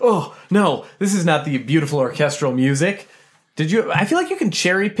like, oh no, this is not the beautiful orchestral music. I feel like you can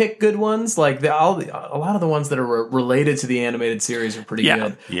cherry pick good ones. Like a lot of the ones that are related to the animated series are pretty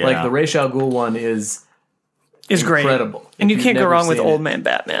good. Yeah. Like the Ra's al Ghul one is great. Incredible. And you If can't you've go never wrong with seen Old it, Man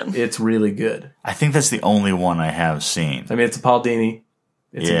Batman. It's really good. I think that's the only one I have seen. I mean, it's a Paul Dini.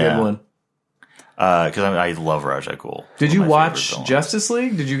 It's a good one. Because I love Ra's al Ghul. Did you One of my watch favorite villains. Justice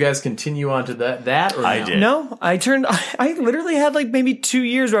League? Did you guys continue on to that or I no? did. No, I literally had like maybe 2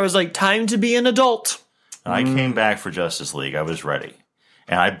 years where I was like, time to be an adult. I came back for Justice League. I was ready.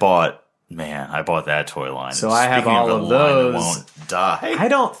 And I bought that toy line. So I have Speaking all a of line that those. won't die.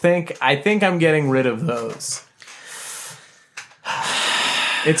 I think I'm getting rid of those.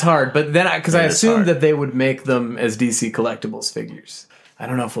 It's hard, but then because I It is assumed hard. that they would make them as DC Collectibles figures. I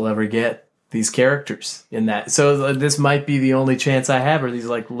don't know if we'll ever get these characters in that. So this might be the only chance I have, or these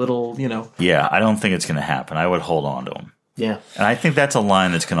like little, Yeah, I don't think it's going to happen. I would hold on to them. Yeah. And I think that's a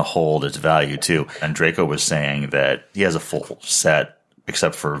line that's going to hold its value too. And Draco was saying that he has a full set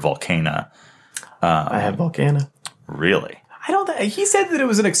except for Volcana. I have Volcana. Really? I don't. He said that it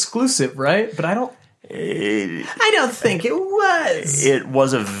was an exclusive, right? But I don't. I don't think it was. It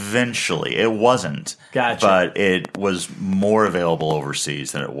was eventually. It wasn't. Gotcha. But it was more available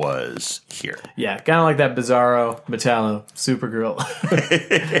overseas than it was here. Yeah, kind of like that Bizarro, Metallo, Supergirl.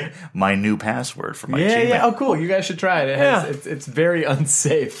 My new password for my yeah, Gmail. yeah. Oh, cool. You guys should try it. It's very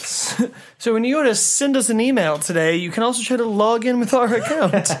unsafe. So when you go to send us an email today, you can also try to log in with our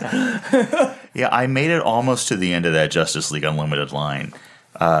account. Yeah, I made it almost to the end of that Justice League Unlimited line.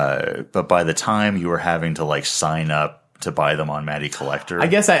 But by the time you were having to like sign up to buy them on Matty Collector, I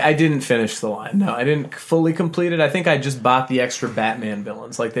guess I didn't finish the line. No, I didn't fully complete it. I think I just bought the extra Batman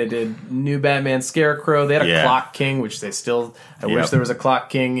villains. Like they did new Batman Scarecrow. They had a Clock King, which they still... I wish there was a Clock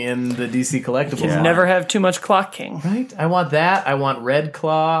King in the DC Collectibles line. Never have too much Clock King. Right? I want that. I want Red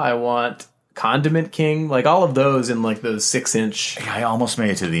Claw. I want Condiment King. Like all of those in like those 6-inch... I almost made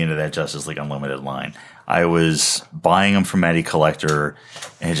it to the end of that Justice League Unlimited line. I was buying them from Matty Collector,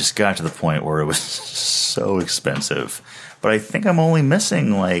 and it just got to the point where it was so expensive. But I think I'm only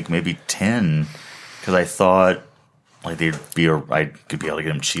missing like maybe 10 because I thought like I could be able to get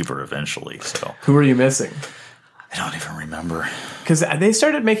them cheaper eventually. So Who are you missing? I don't even remember. Because they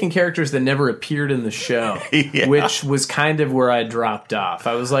started making characters that never appeared in the show, which was kind of where I dropped off.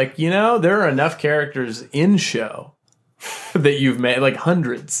 I was like, there are enough characters in show that you've made, like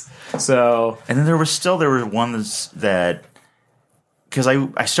hundreds. So, and then there were ones that, because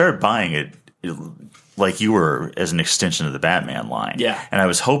I started buying it like you were as an extension of the Batman line. Yeah. And I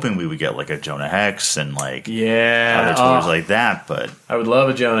was hoping we would get like a Jonah Hex and like yeah, other toys like that, but I would love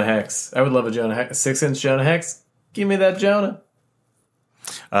a Jonah Hex. I would love a Jonah Hex. 6-inch Jonah Hex. Give me that Jonah.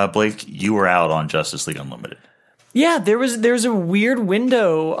 Blake, you were out on Justice League Unlimited. Yeah, there's a weird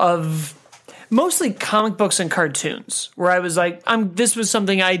window of mostly comic books and cartoons where I was like, this was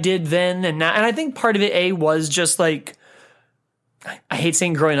something I did then and now. And I think part of it, was just like, I hate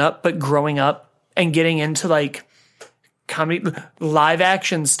saying growing up, but growing up and getting into like comedy, live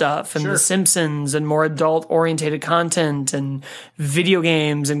action stuff and The Simpsons and more adult orientated content and video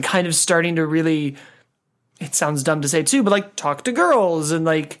games and kind of starting to really, it sounds dumb to say too, but like talk to girls and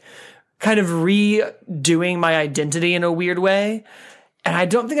like kind of redoing my identity in a weird way. And I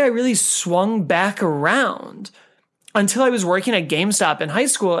don't think I really swung back around until I was working at GameStop in high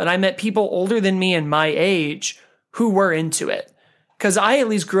school and I met people older than me and my age who were into it. Because I at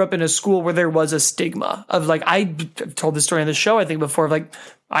least grew up in a school where there was a stigma of like, I've told this story on the show, I think before, of like,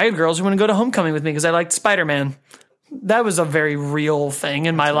 I had girls who want to go to homecoming with me because I liked Spider-Man. That was a very real thing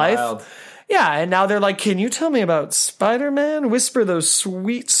in my life. Wild. Yeah, and now they're like, can you tell me about Spider-Man? Whisper those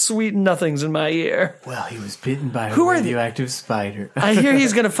sweet, sweet nothings in my ear. Well, he was bitten by a Who are radioactive spider. I hear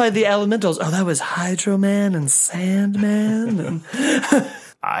he's going to fight the elementals. Oh, that was Hydro Man and Sandman. And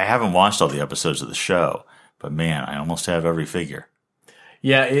I haven't watched all the episodes of the show, but man, I almost have every figure.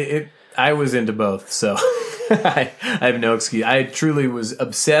 Yeah, I was into both, so I have no excuse. I truly was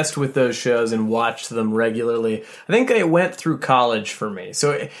obsessed with those shows and watched them regularly. I think it went through college for me.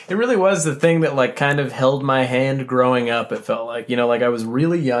 So it really was the thing that like kind of held my hand growing up. It felt like, like I was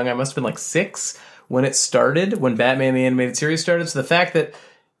really young. I must have been like 6 when it started, when Batman the Animated Series started. So the fact that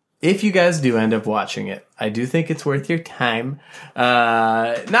if you guys do end up watching it, I do think it's worth your time.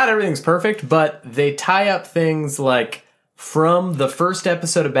 Not everything's perfect, but they tie up things like from the first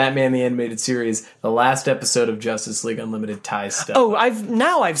episode of Batman the Animated Series, the last episode of Justice League Unlimited ties stuff. oh,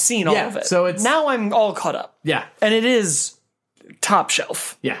 I've seen all of it. So now I'm all caught up. Yeah. And it is top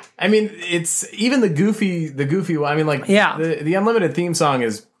shelf. Yeah. I mean, it's even the goofy one. I mean, like, the Unlimited theme song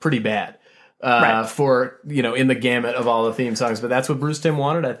is pretty bad. For, in the gamut of all the theme songs, but that's what Bruce Timm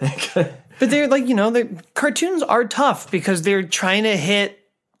wanted, I think. But they're like, the cartoons are tough because they're trying to hit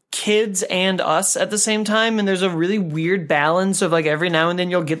kids and us at the same time, and there's a really weird balance of like every now and then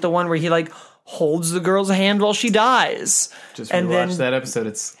you'll get the one where he like holds the girl's hand while she dies. Just rewatch that episode.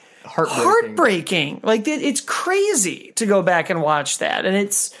 It's heartbreaking. Like it's crazy to go back and watch that, and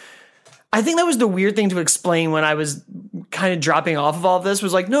I think that was the weird thing to explain when I was kind of dropping off of all of this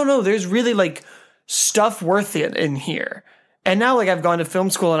was like, no, there's really like stuff worth it in here. And now like I've gone to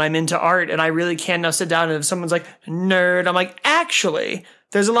film school and I'm into art and I really can now sit down and if someone's like, nerd, I'm like, actually,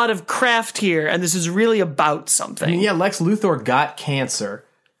 there's a lot of craft here and this is really about something. I mean, yeah, Lex Luthor got cancer,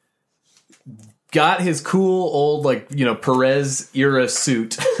 got his cool old Perez era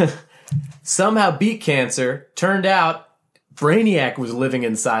suit, somehow beat cancer, turned out Brainiac was living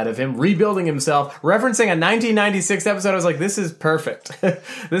inside of him, rebuilding himself, referencing a 1996 episode. I was like, this is perfect.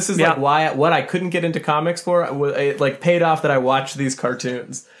 This is like what I couldn't get into comics for. It like paid off that I watched these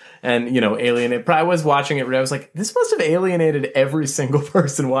cartoons and, alienated. I was watching it, but I was like, this must have alienated every single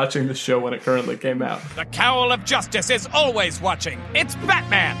person watching the show when it currently came out. The Cowl of Justice is always watching. It's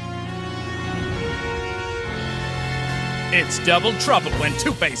Batman. It's double trouble when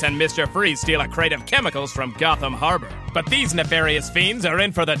Two-Face and Mr. Freeze steal a crate of chemicals from Gotham Harbor. But these nefarious fiends are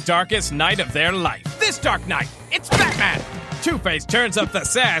in for the darkest night of their life. This dark night, it's Batman! Two-Face turns up the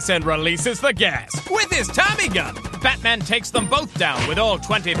sass and releases the gas with his Tommy gun. Batman takes them both down with all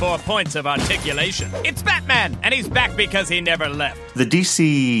 24 points of articulation. It's Batman, and he's back because he never left. The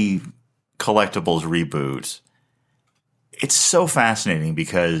DC Collectibles reboot, it's so fascinating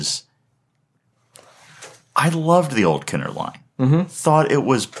because I loved the old Kenner line. Thought it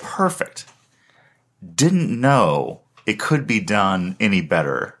was perfect. Didn't know it could be done any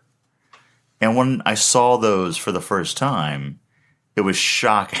better. And when I saw those for the first time, it was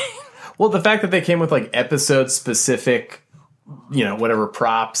shocking. Well, the fact that they came with like episode specific, whatever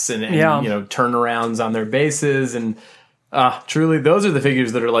props and turnarounds on their bases, and truly, those are the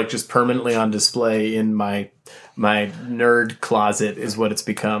figures that are like just permanently on display in my nerd closet is what it's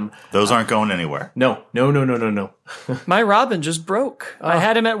become. Those aren't going anywhere. No. My Robin just broke. I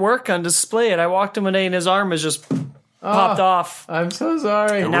had him at work on display, and I walked him one day, and his arm was just popped off. I'm so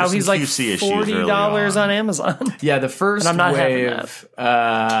sorry. And now he's like $40 on Amazon. Yeah, the first I'm not wave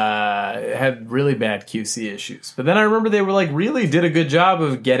had really bad QC issues. But then I remember they were like really did a good job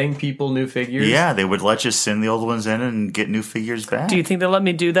of getting people new figures. Yeah, they would let you send the old ones in and get new figures back. Do you think they'll let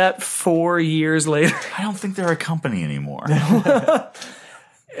me do that 4 years later? I don't think they're a company anymore.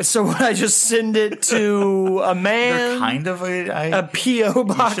 So would I just send it to a man? They're kind of a P.O.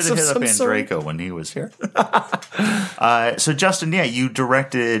 box you should have hit up Andreyko when he was here. So, Justin, you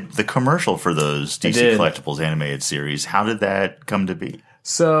directed the commercial for those DC Collectibles animated series. How did that come to be?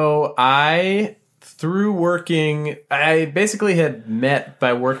 So I basically had met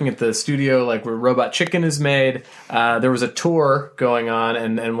by working at the studio, like where Robot Chicken is made. There was a tour going on,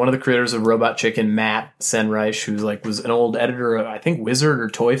 and one of the creators of Robot Chicken, Matt Senreich, who was an old editor of, I think, Wizard or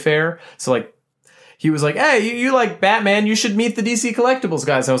Toy Fair. So like, he was like, "Hey, you like Batman? You should meet the DC Collectibles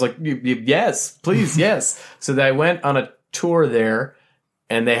guys." I was like, "Yes, please, yes." So I went on a tour there,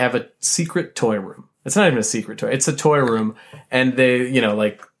 and they have a secret toy room. It's not even a secret toy; it's a toy room, and they,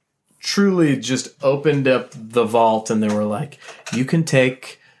 truly just opened up the vault, and they were like, "You can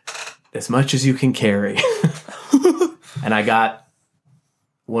take as much as you can carry." And I got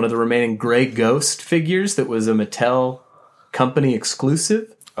one of the remaining Grey Ghost figures that was a Mattel company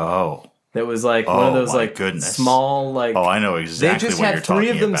exclusive. Oh. That was like one of those like goodness. Small like. Oh, I know exactly what you're talking about. They just had 3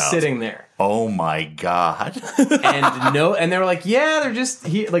 of them sitting there. Oh my god! and they were like, yeah, they're just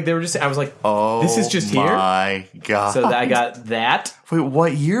here. Like they were just. I was like, oh, this is just here. Oh my god! So I got that. Wait,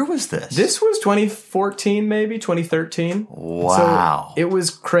 what year was this? This was 2014, maybe 2013. Wow! So it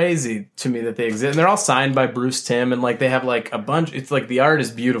was crazy to me that they exist. And they're all signed by Bruce Timm, and like they have like a bunch. It's like the art is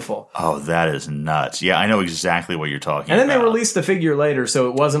beautiful. Oh, that is nuts! Yeah, I know exactly what you're talking about. And then they released the figure later, so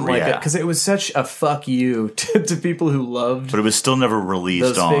it wasn't like because it was such a fuck you to people who loved. But it was still never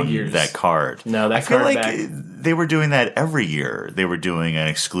released on figures. That card. No, that I feel card like back. They were doing that every year. They were doing an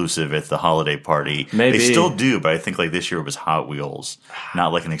exclusive at the holiday party. Maybe. They still do, but I think like this year it was Hot Wheels,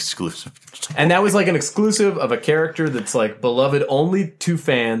 not like an exclusive. And that was like an exclusive of a character that's like beloved only to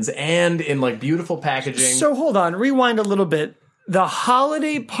fans and in like beautiful packaging. So hold on, rewind a little bit. The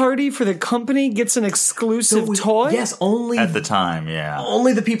holiday party for the company gets an exclusive toy? Yes, only at the time, yeah.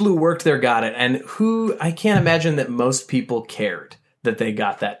 Only the people who worked there got it, and who I can't imagine that most people cared that they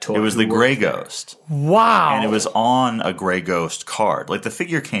got that toy. It was the Grey Ghost. Wow. And it was on a Grey Ghost card. Like the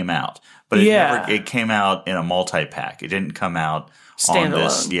figure came out, but it came out in a multi-pack. It didn't come out on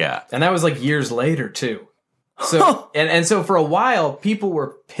this. Yeah. And that was like years later too. So and so for a while people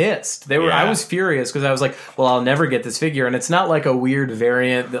were pissed. They were I was furious because I was like, well, I'll never get this figure. And it's not like a weird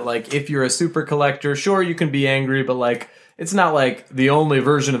variant that like if you're a super collector, sure you can be angry, but like it's not like the only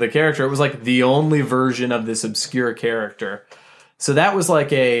version of the character. It was like the only version of this obscure character. So that was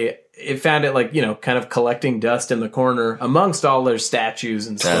like it found it like, kind of collecting dust in the corner amongst all their statues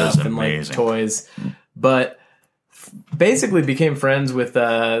and stuff and like toys. But basically became friends with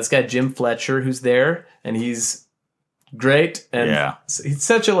this guy, Jim Fletcher, who's there, and he's great. And he's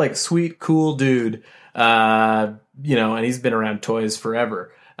such a like sweet, cool dude, and he's been around toys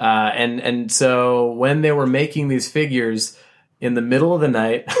forever. And so when they were making these figures in the middle of the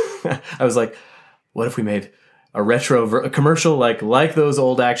night, I was like, what if we made a retro commercial like those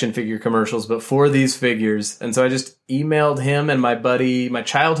old action figure commercials, but for these figures? And so I just emailed him and my buddy, my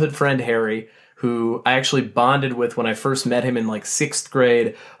childhood friend Harry, who I actually bonded with when I first met him in like 6th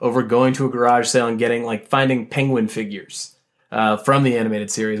grade over going to a garage sale and finding Penguin figures from the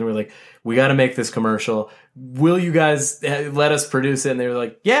animated series. And we're like, we got to make this commercial. Will you guys let us produce it? And they were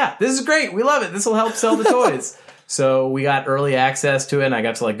like, yeah, this is great. We love it. This will help sell the toys. So we got early access to it, and I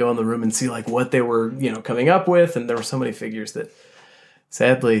got to like go in the room and see like what they were, coming up with. And there were so many figures that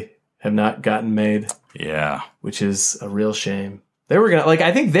sadly have not gotten made. Yeah. Which is a real shame. They were gonna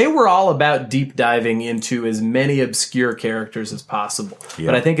I think they were all about deep diving into as many obscure characters as possible. Yeah.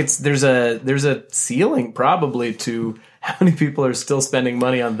 But I think there's a ceiling probably to how many people are still spending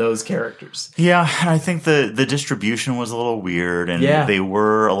money on those characters. Yeah, I think the distribution was a little weird, and they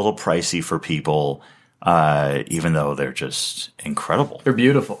were a little pricey for people, even though they're just incredible. They're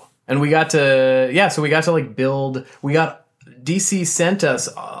beautiful. And we got to build. DC sent us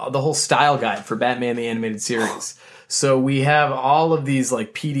the whole style guide for Batman the Animated Series. So we have all of these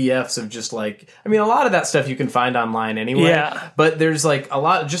like PDFs of just like, a lot of that stuff you can find online anyway. Yeah. But there's like a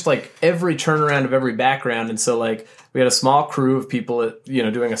lot, just like every turnaround of every background. And so like we had a small crew of people,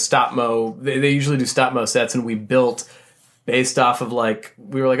 doing a stop-mo. They usually do stop-mo sets, and we built based off of like,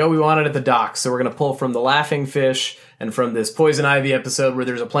 we were like, oh, we want it at the docks. So we're going to pull from the Laughing Fish and from this Poison Ivy episode where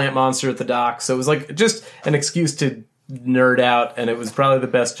there's a plant monster at the dock. So it was like just an excuse to nerd out, and it was probably the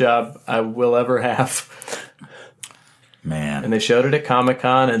best job I will ever have. Man. And they showed it at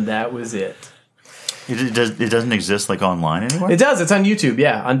Comic-Con, and that was it. It doesn't exist like online anywhere? It does. It's on YouTube,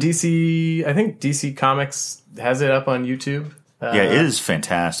 yeah. On DC, I think DC Comics has it up on YouTube. Yeah, it is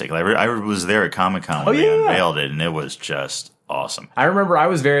fantastic. I was there at Comic-Con when they unveiled it, and it was just awesome. I remember I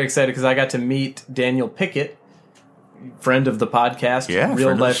was very excited because I got to meet Daniel Pickett, friend of the podcast,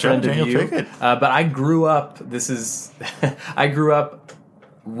 real life friend of you. But I grew up. I grew up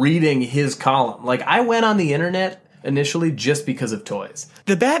reading his column. Like I went on the internet initially just because of toys.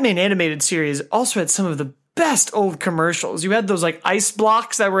 The Batman animated series also had some of the best old commercials. You had those like ice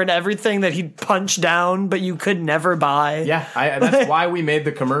blocks that were in everything that he'd punch down, but you could never buy. Yeah, that's why we made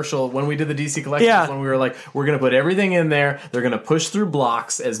the commercial when we did the DC collections. When we were like, we're going to put everything in there. They're going to push through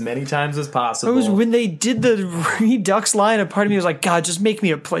blocks as many times as possible. It was when they did the Redux line. A part of me was like, God, just make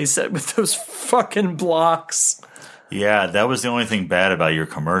me a playset with those fucking blocks. Yeah, that was the only thing bad about your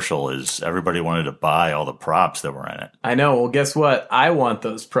commercial is everybody wanted to buy all the props that were in it. I know. Well, guess what? I want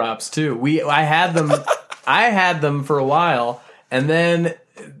those props too. I had them. I had them for a while, and then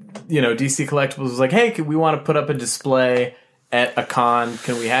DC Collectibles was like, "Hey, we want to put up a display at a con?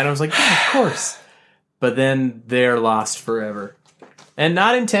 Can we have?" And I was like, "Yeah, of course." But then they're lost forever, and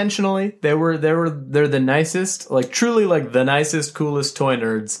not intentionally. They're the nicest, like truly like the nicest, coolest toy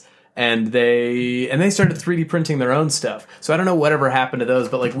nerds. And they started 3D printing their own stuff. So I don't know whatever happened to those,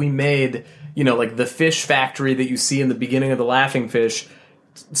 but like we made, like the fish factory that you see in the beginning of the Laughing Fish,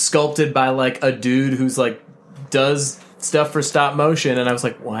 sculpted by like a dude who's like does stuff for stop motion. And I was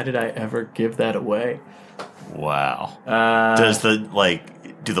like, why did I ever give that away? Wow.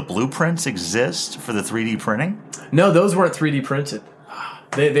 Do the blueprints exist for the 3D printing? No, those weren't 3D printed.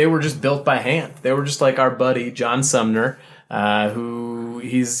 They were just built by hand. They were just like our buddy John Sumner. Who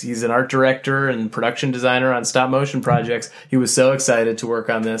he's an art director and production designer on stop motion projects. He was so excited to work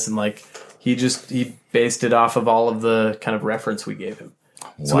on this, and like he based it off of all of the kind of reference we gave him.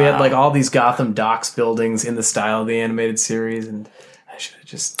 So we had like all these Gotham Docks buildings in the style of the animated series, and I should have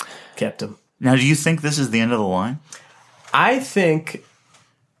just kept them. Now, do you think this is the end of the line? I think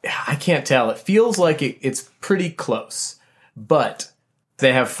I can't tell. It feels like it's pretty close, but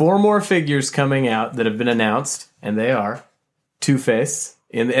they have 4 more figures coming out that have been announced, and they are Two-Face,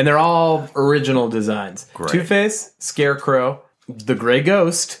 and they're all original designs. Great. Two-Face, Scarecrow, the Gray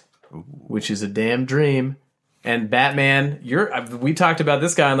Ghost, which is a damn dream, and Batman. We talked about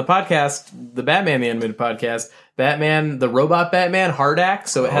this guy on the podcast, the Batman the Animated Podcast. Batman, the robot Batman, Hardak,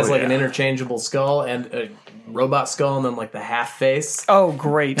 so it has an interchangeable skull and a robot skull, and then like the half face. Oh,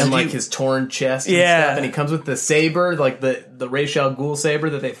 great! And like his torn chest, and stuff. And he comes with the saber, like the Ra's al Ghul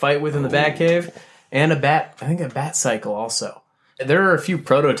saber that they fight with in the Batcave, and a bat cycle also. There are a few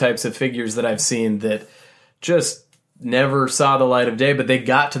prototypes of figures that I've seen that just never saw the light of day, but they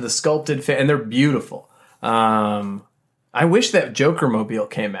got to the sculpted and they're beautiful. I wish that Joker mobile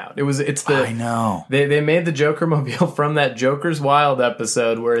came out. I know. They made the Joker mobile from that Joker's Wild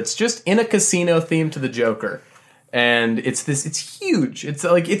episode where it's just in a casino theme to the Joker. And it's huge. It's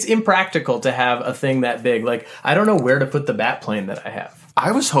like it's impractical to have a thing that big. Like I don't know where to put the Batplane that I have.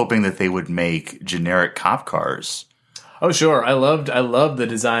 I was hoping that they would make generic cop cars. Oh, sure. I loved the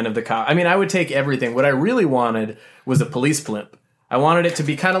design of the cop. I mean, I would take everything. What I really wanted was a police blimp. I wanted it to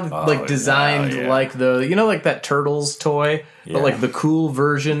be kind of designed like like that Turtles toy, but like the cool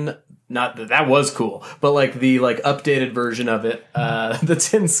version. Not that was cool, but like the updated version of it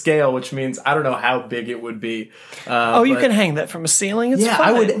that's in scale, which means I don't know how big it would be. You can hang that from a ceiling. It's fine.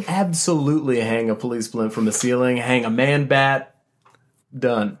 I would absolutely hang a police blimp from a ceiling. Hang a Man Bat.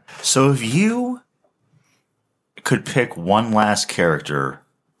 Done. So if you could pick one last character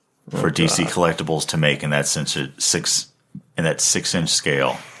for DC Collectibles to make in that 6-inch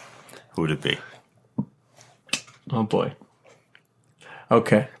scale, who would it be? Oh boy.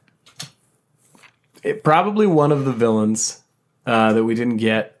 Okay. Probably one of the villains that we didn't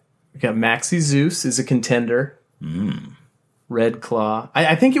get. We got Maxi Zeus is a contender. Red Claw.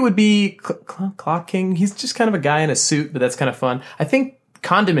 I think it would be Claw King. He's just kind of a guy in a suit, but that's kind of fun. I think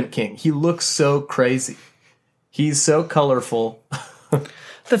Condiment King. He looks so crazy. He's so colorful.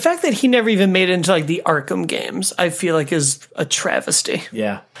 The fact that he never even made it into like the Arkham games, I feel like is a travesty.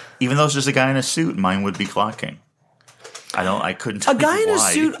 Yeah. Even though it's just a guy in a suit, mine would be Claw King. I couldn't tell A guy you in a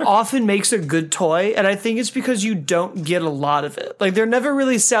why. suit often makes a good toy, and I think it's because you don't get a lot of it. Like, they're never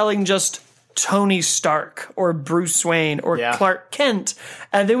really selling just Tony Stark or Bruce Wayne or Clark Kent.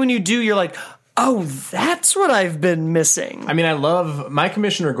 And then when you do, you're like, oh, that's what I've been missing. I mean, I love my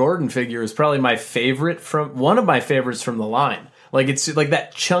Commissioner Gordon figure is probably my favorite one of my favorites from the line. Like, it's like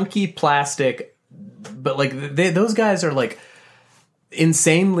that chunky plastic, but like those guys are like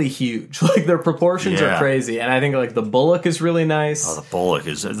insanely huge. Like, their proportions are crazy. And I think like the Bullock is really nice. Oh,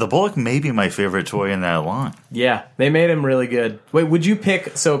 the Bullock may be my favorite toy in that line. Yeah, they made him really good. Wait, would you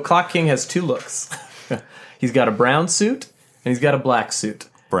pick? So Clock King has two looks. He's got a brown suit and he's got a black suit.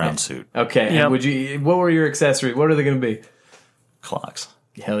 Brown suit. Okay. Yep. And what were your accessories? What are they going to be? Clocks.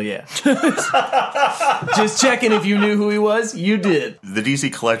 Hell yeah. Just checking if you knew who he was. You did. The DC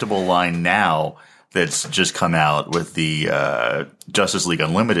collectible line now that's just come out with the Justice League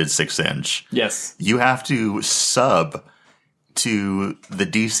Unlimited 6-inch. Yes. You have to sub to the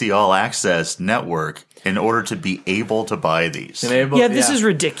DC All Access network in order to be able to buy these. This is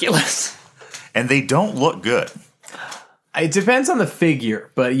ridiculous. And they don't look good. It depends on the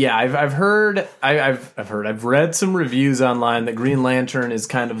figure, but yeah, I've read some reviews online that Green Lantern is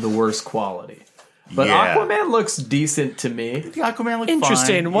kind of the worst quality. But Aquaman looks decent to me. The Aquaman looks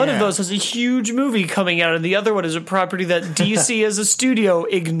Interesting. fine. One of those has a huge movie coming out, and the other one is a property that DC as a studio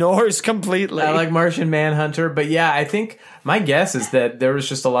ignores completely. I like Martian Manhunter, but yeah, I think my guess is that there was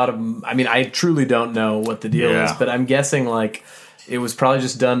just a lot of. I mean, I truly don't know what the deal is, but I'm guessing like it was probably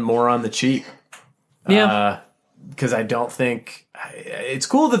just done more on the cheap. Yeah. Because I don't think it's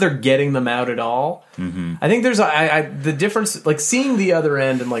cool that they're getting them out at all. Mm-hmm. I think there's the difference, like seeing the other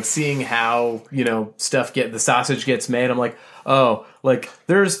end and like seeing how the sausage gets made. I'm like, oh, like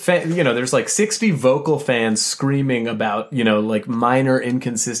there's like 60 vocal fans screaming about like minor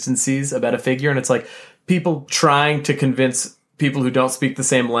inconsistencies about a figure, and it's like people trying to convince people who don't speak the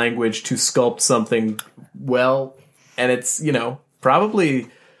same language to sculpt something well, and it's probably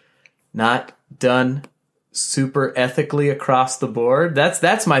not done super ethically across the board.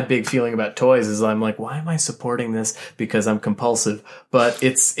 That's my big feeling about toys is I'm like, why am I supporting this? Because I'm compulsive. But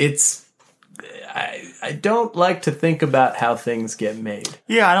I don't like to think about how things get made.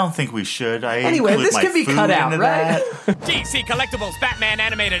 Yeah, I don't think we should. Anyway, this can be cut out, right? DC Collectibles Batman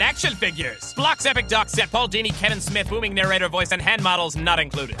animated action figures. Blocks Epic Doc set, Paul Dini, Kevin Smith, booming narrator voice, and hand models not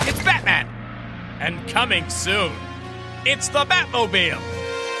included. It's Batman! And coming soon, it's the Batmobile!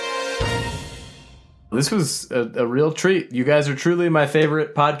 This was a real treat. You guys are truly my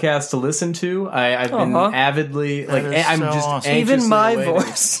favorite podcast to listen to. I've been avidly I'm so just awesome. Even my waiting.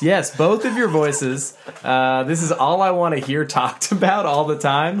 voice. Yes, both of your voices. This is all I want to hear talked about all the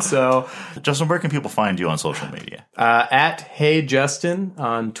time. So, Justin, where can people find you on social media? At Hey Justin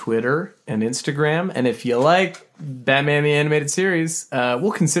on Twitter and Instagram. And if you like Batman the Animated Series,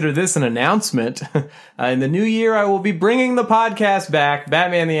 we'll consider this an announcement. In the new year, I will be bringing the podcast back,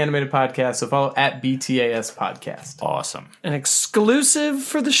 Batman the Animated Podcast. So follow at BTAS Podcast. Awesome. An exclusive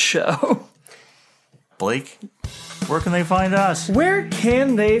for the show. Blake, where can they find us? Where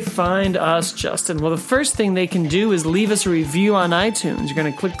can they find us, Justin? Well, the first thing they can do is leave us a review on iTunes. You're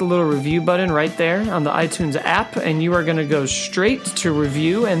going to click the little review button right there on the iTunes app, and you are going to go straight to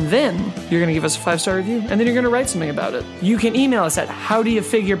review, and then you're going to give us a 5-star review, and then you're going to write something about it. You can email us at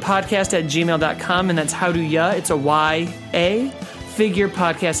howdoyoufigurepodcast@gmail.com, and that's howdoya, it's a Y-A,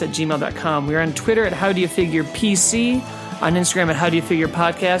 figurepodcast@gmail.com. We're on Twitter at howdoyoufigurepc, on Instagram at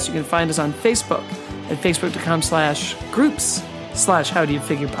howdoyoufigurepodcast. You can find us on Facebook at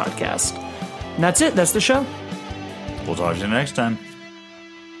facebook.com/groups/howdoyoufigurepodcast. And that's it. That's the show. We'll talk to you next time.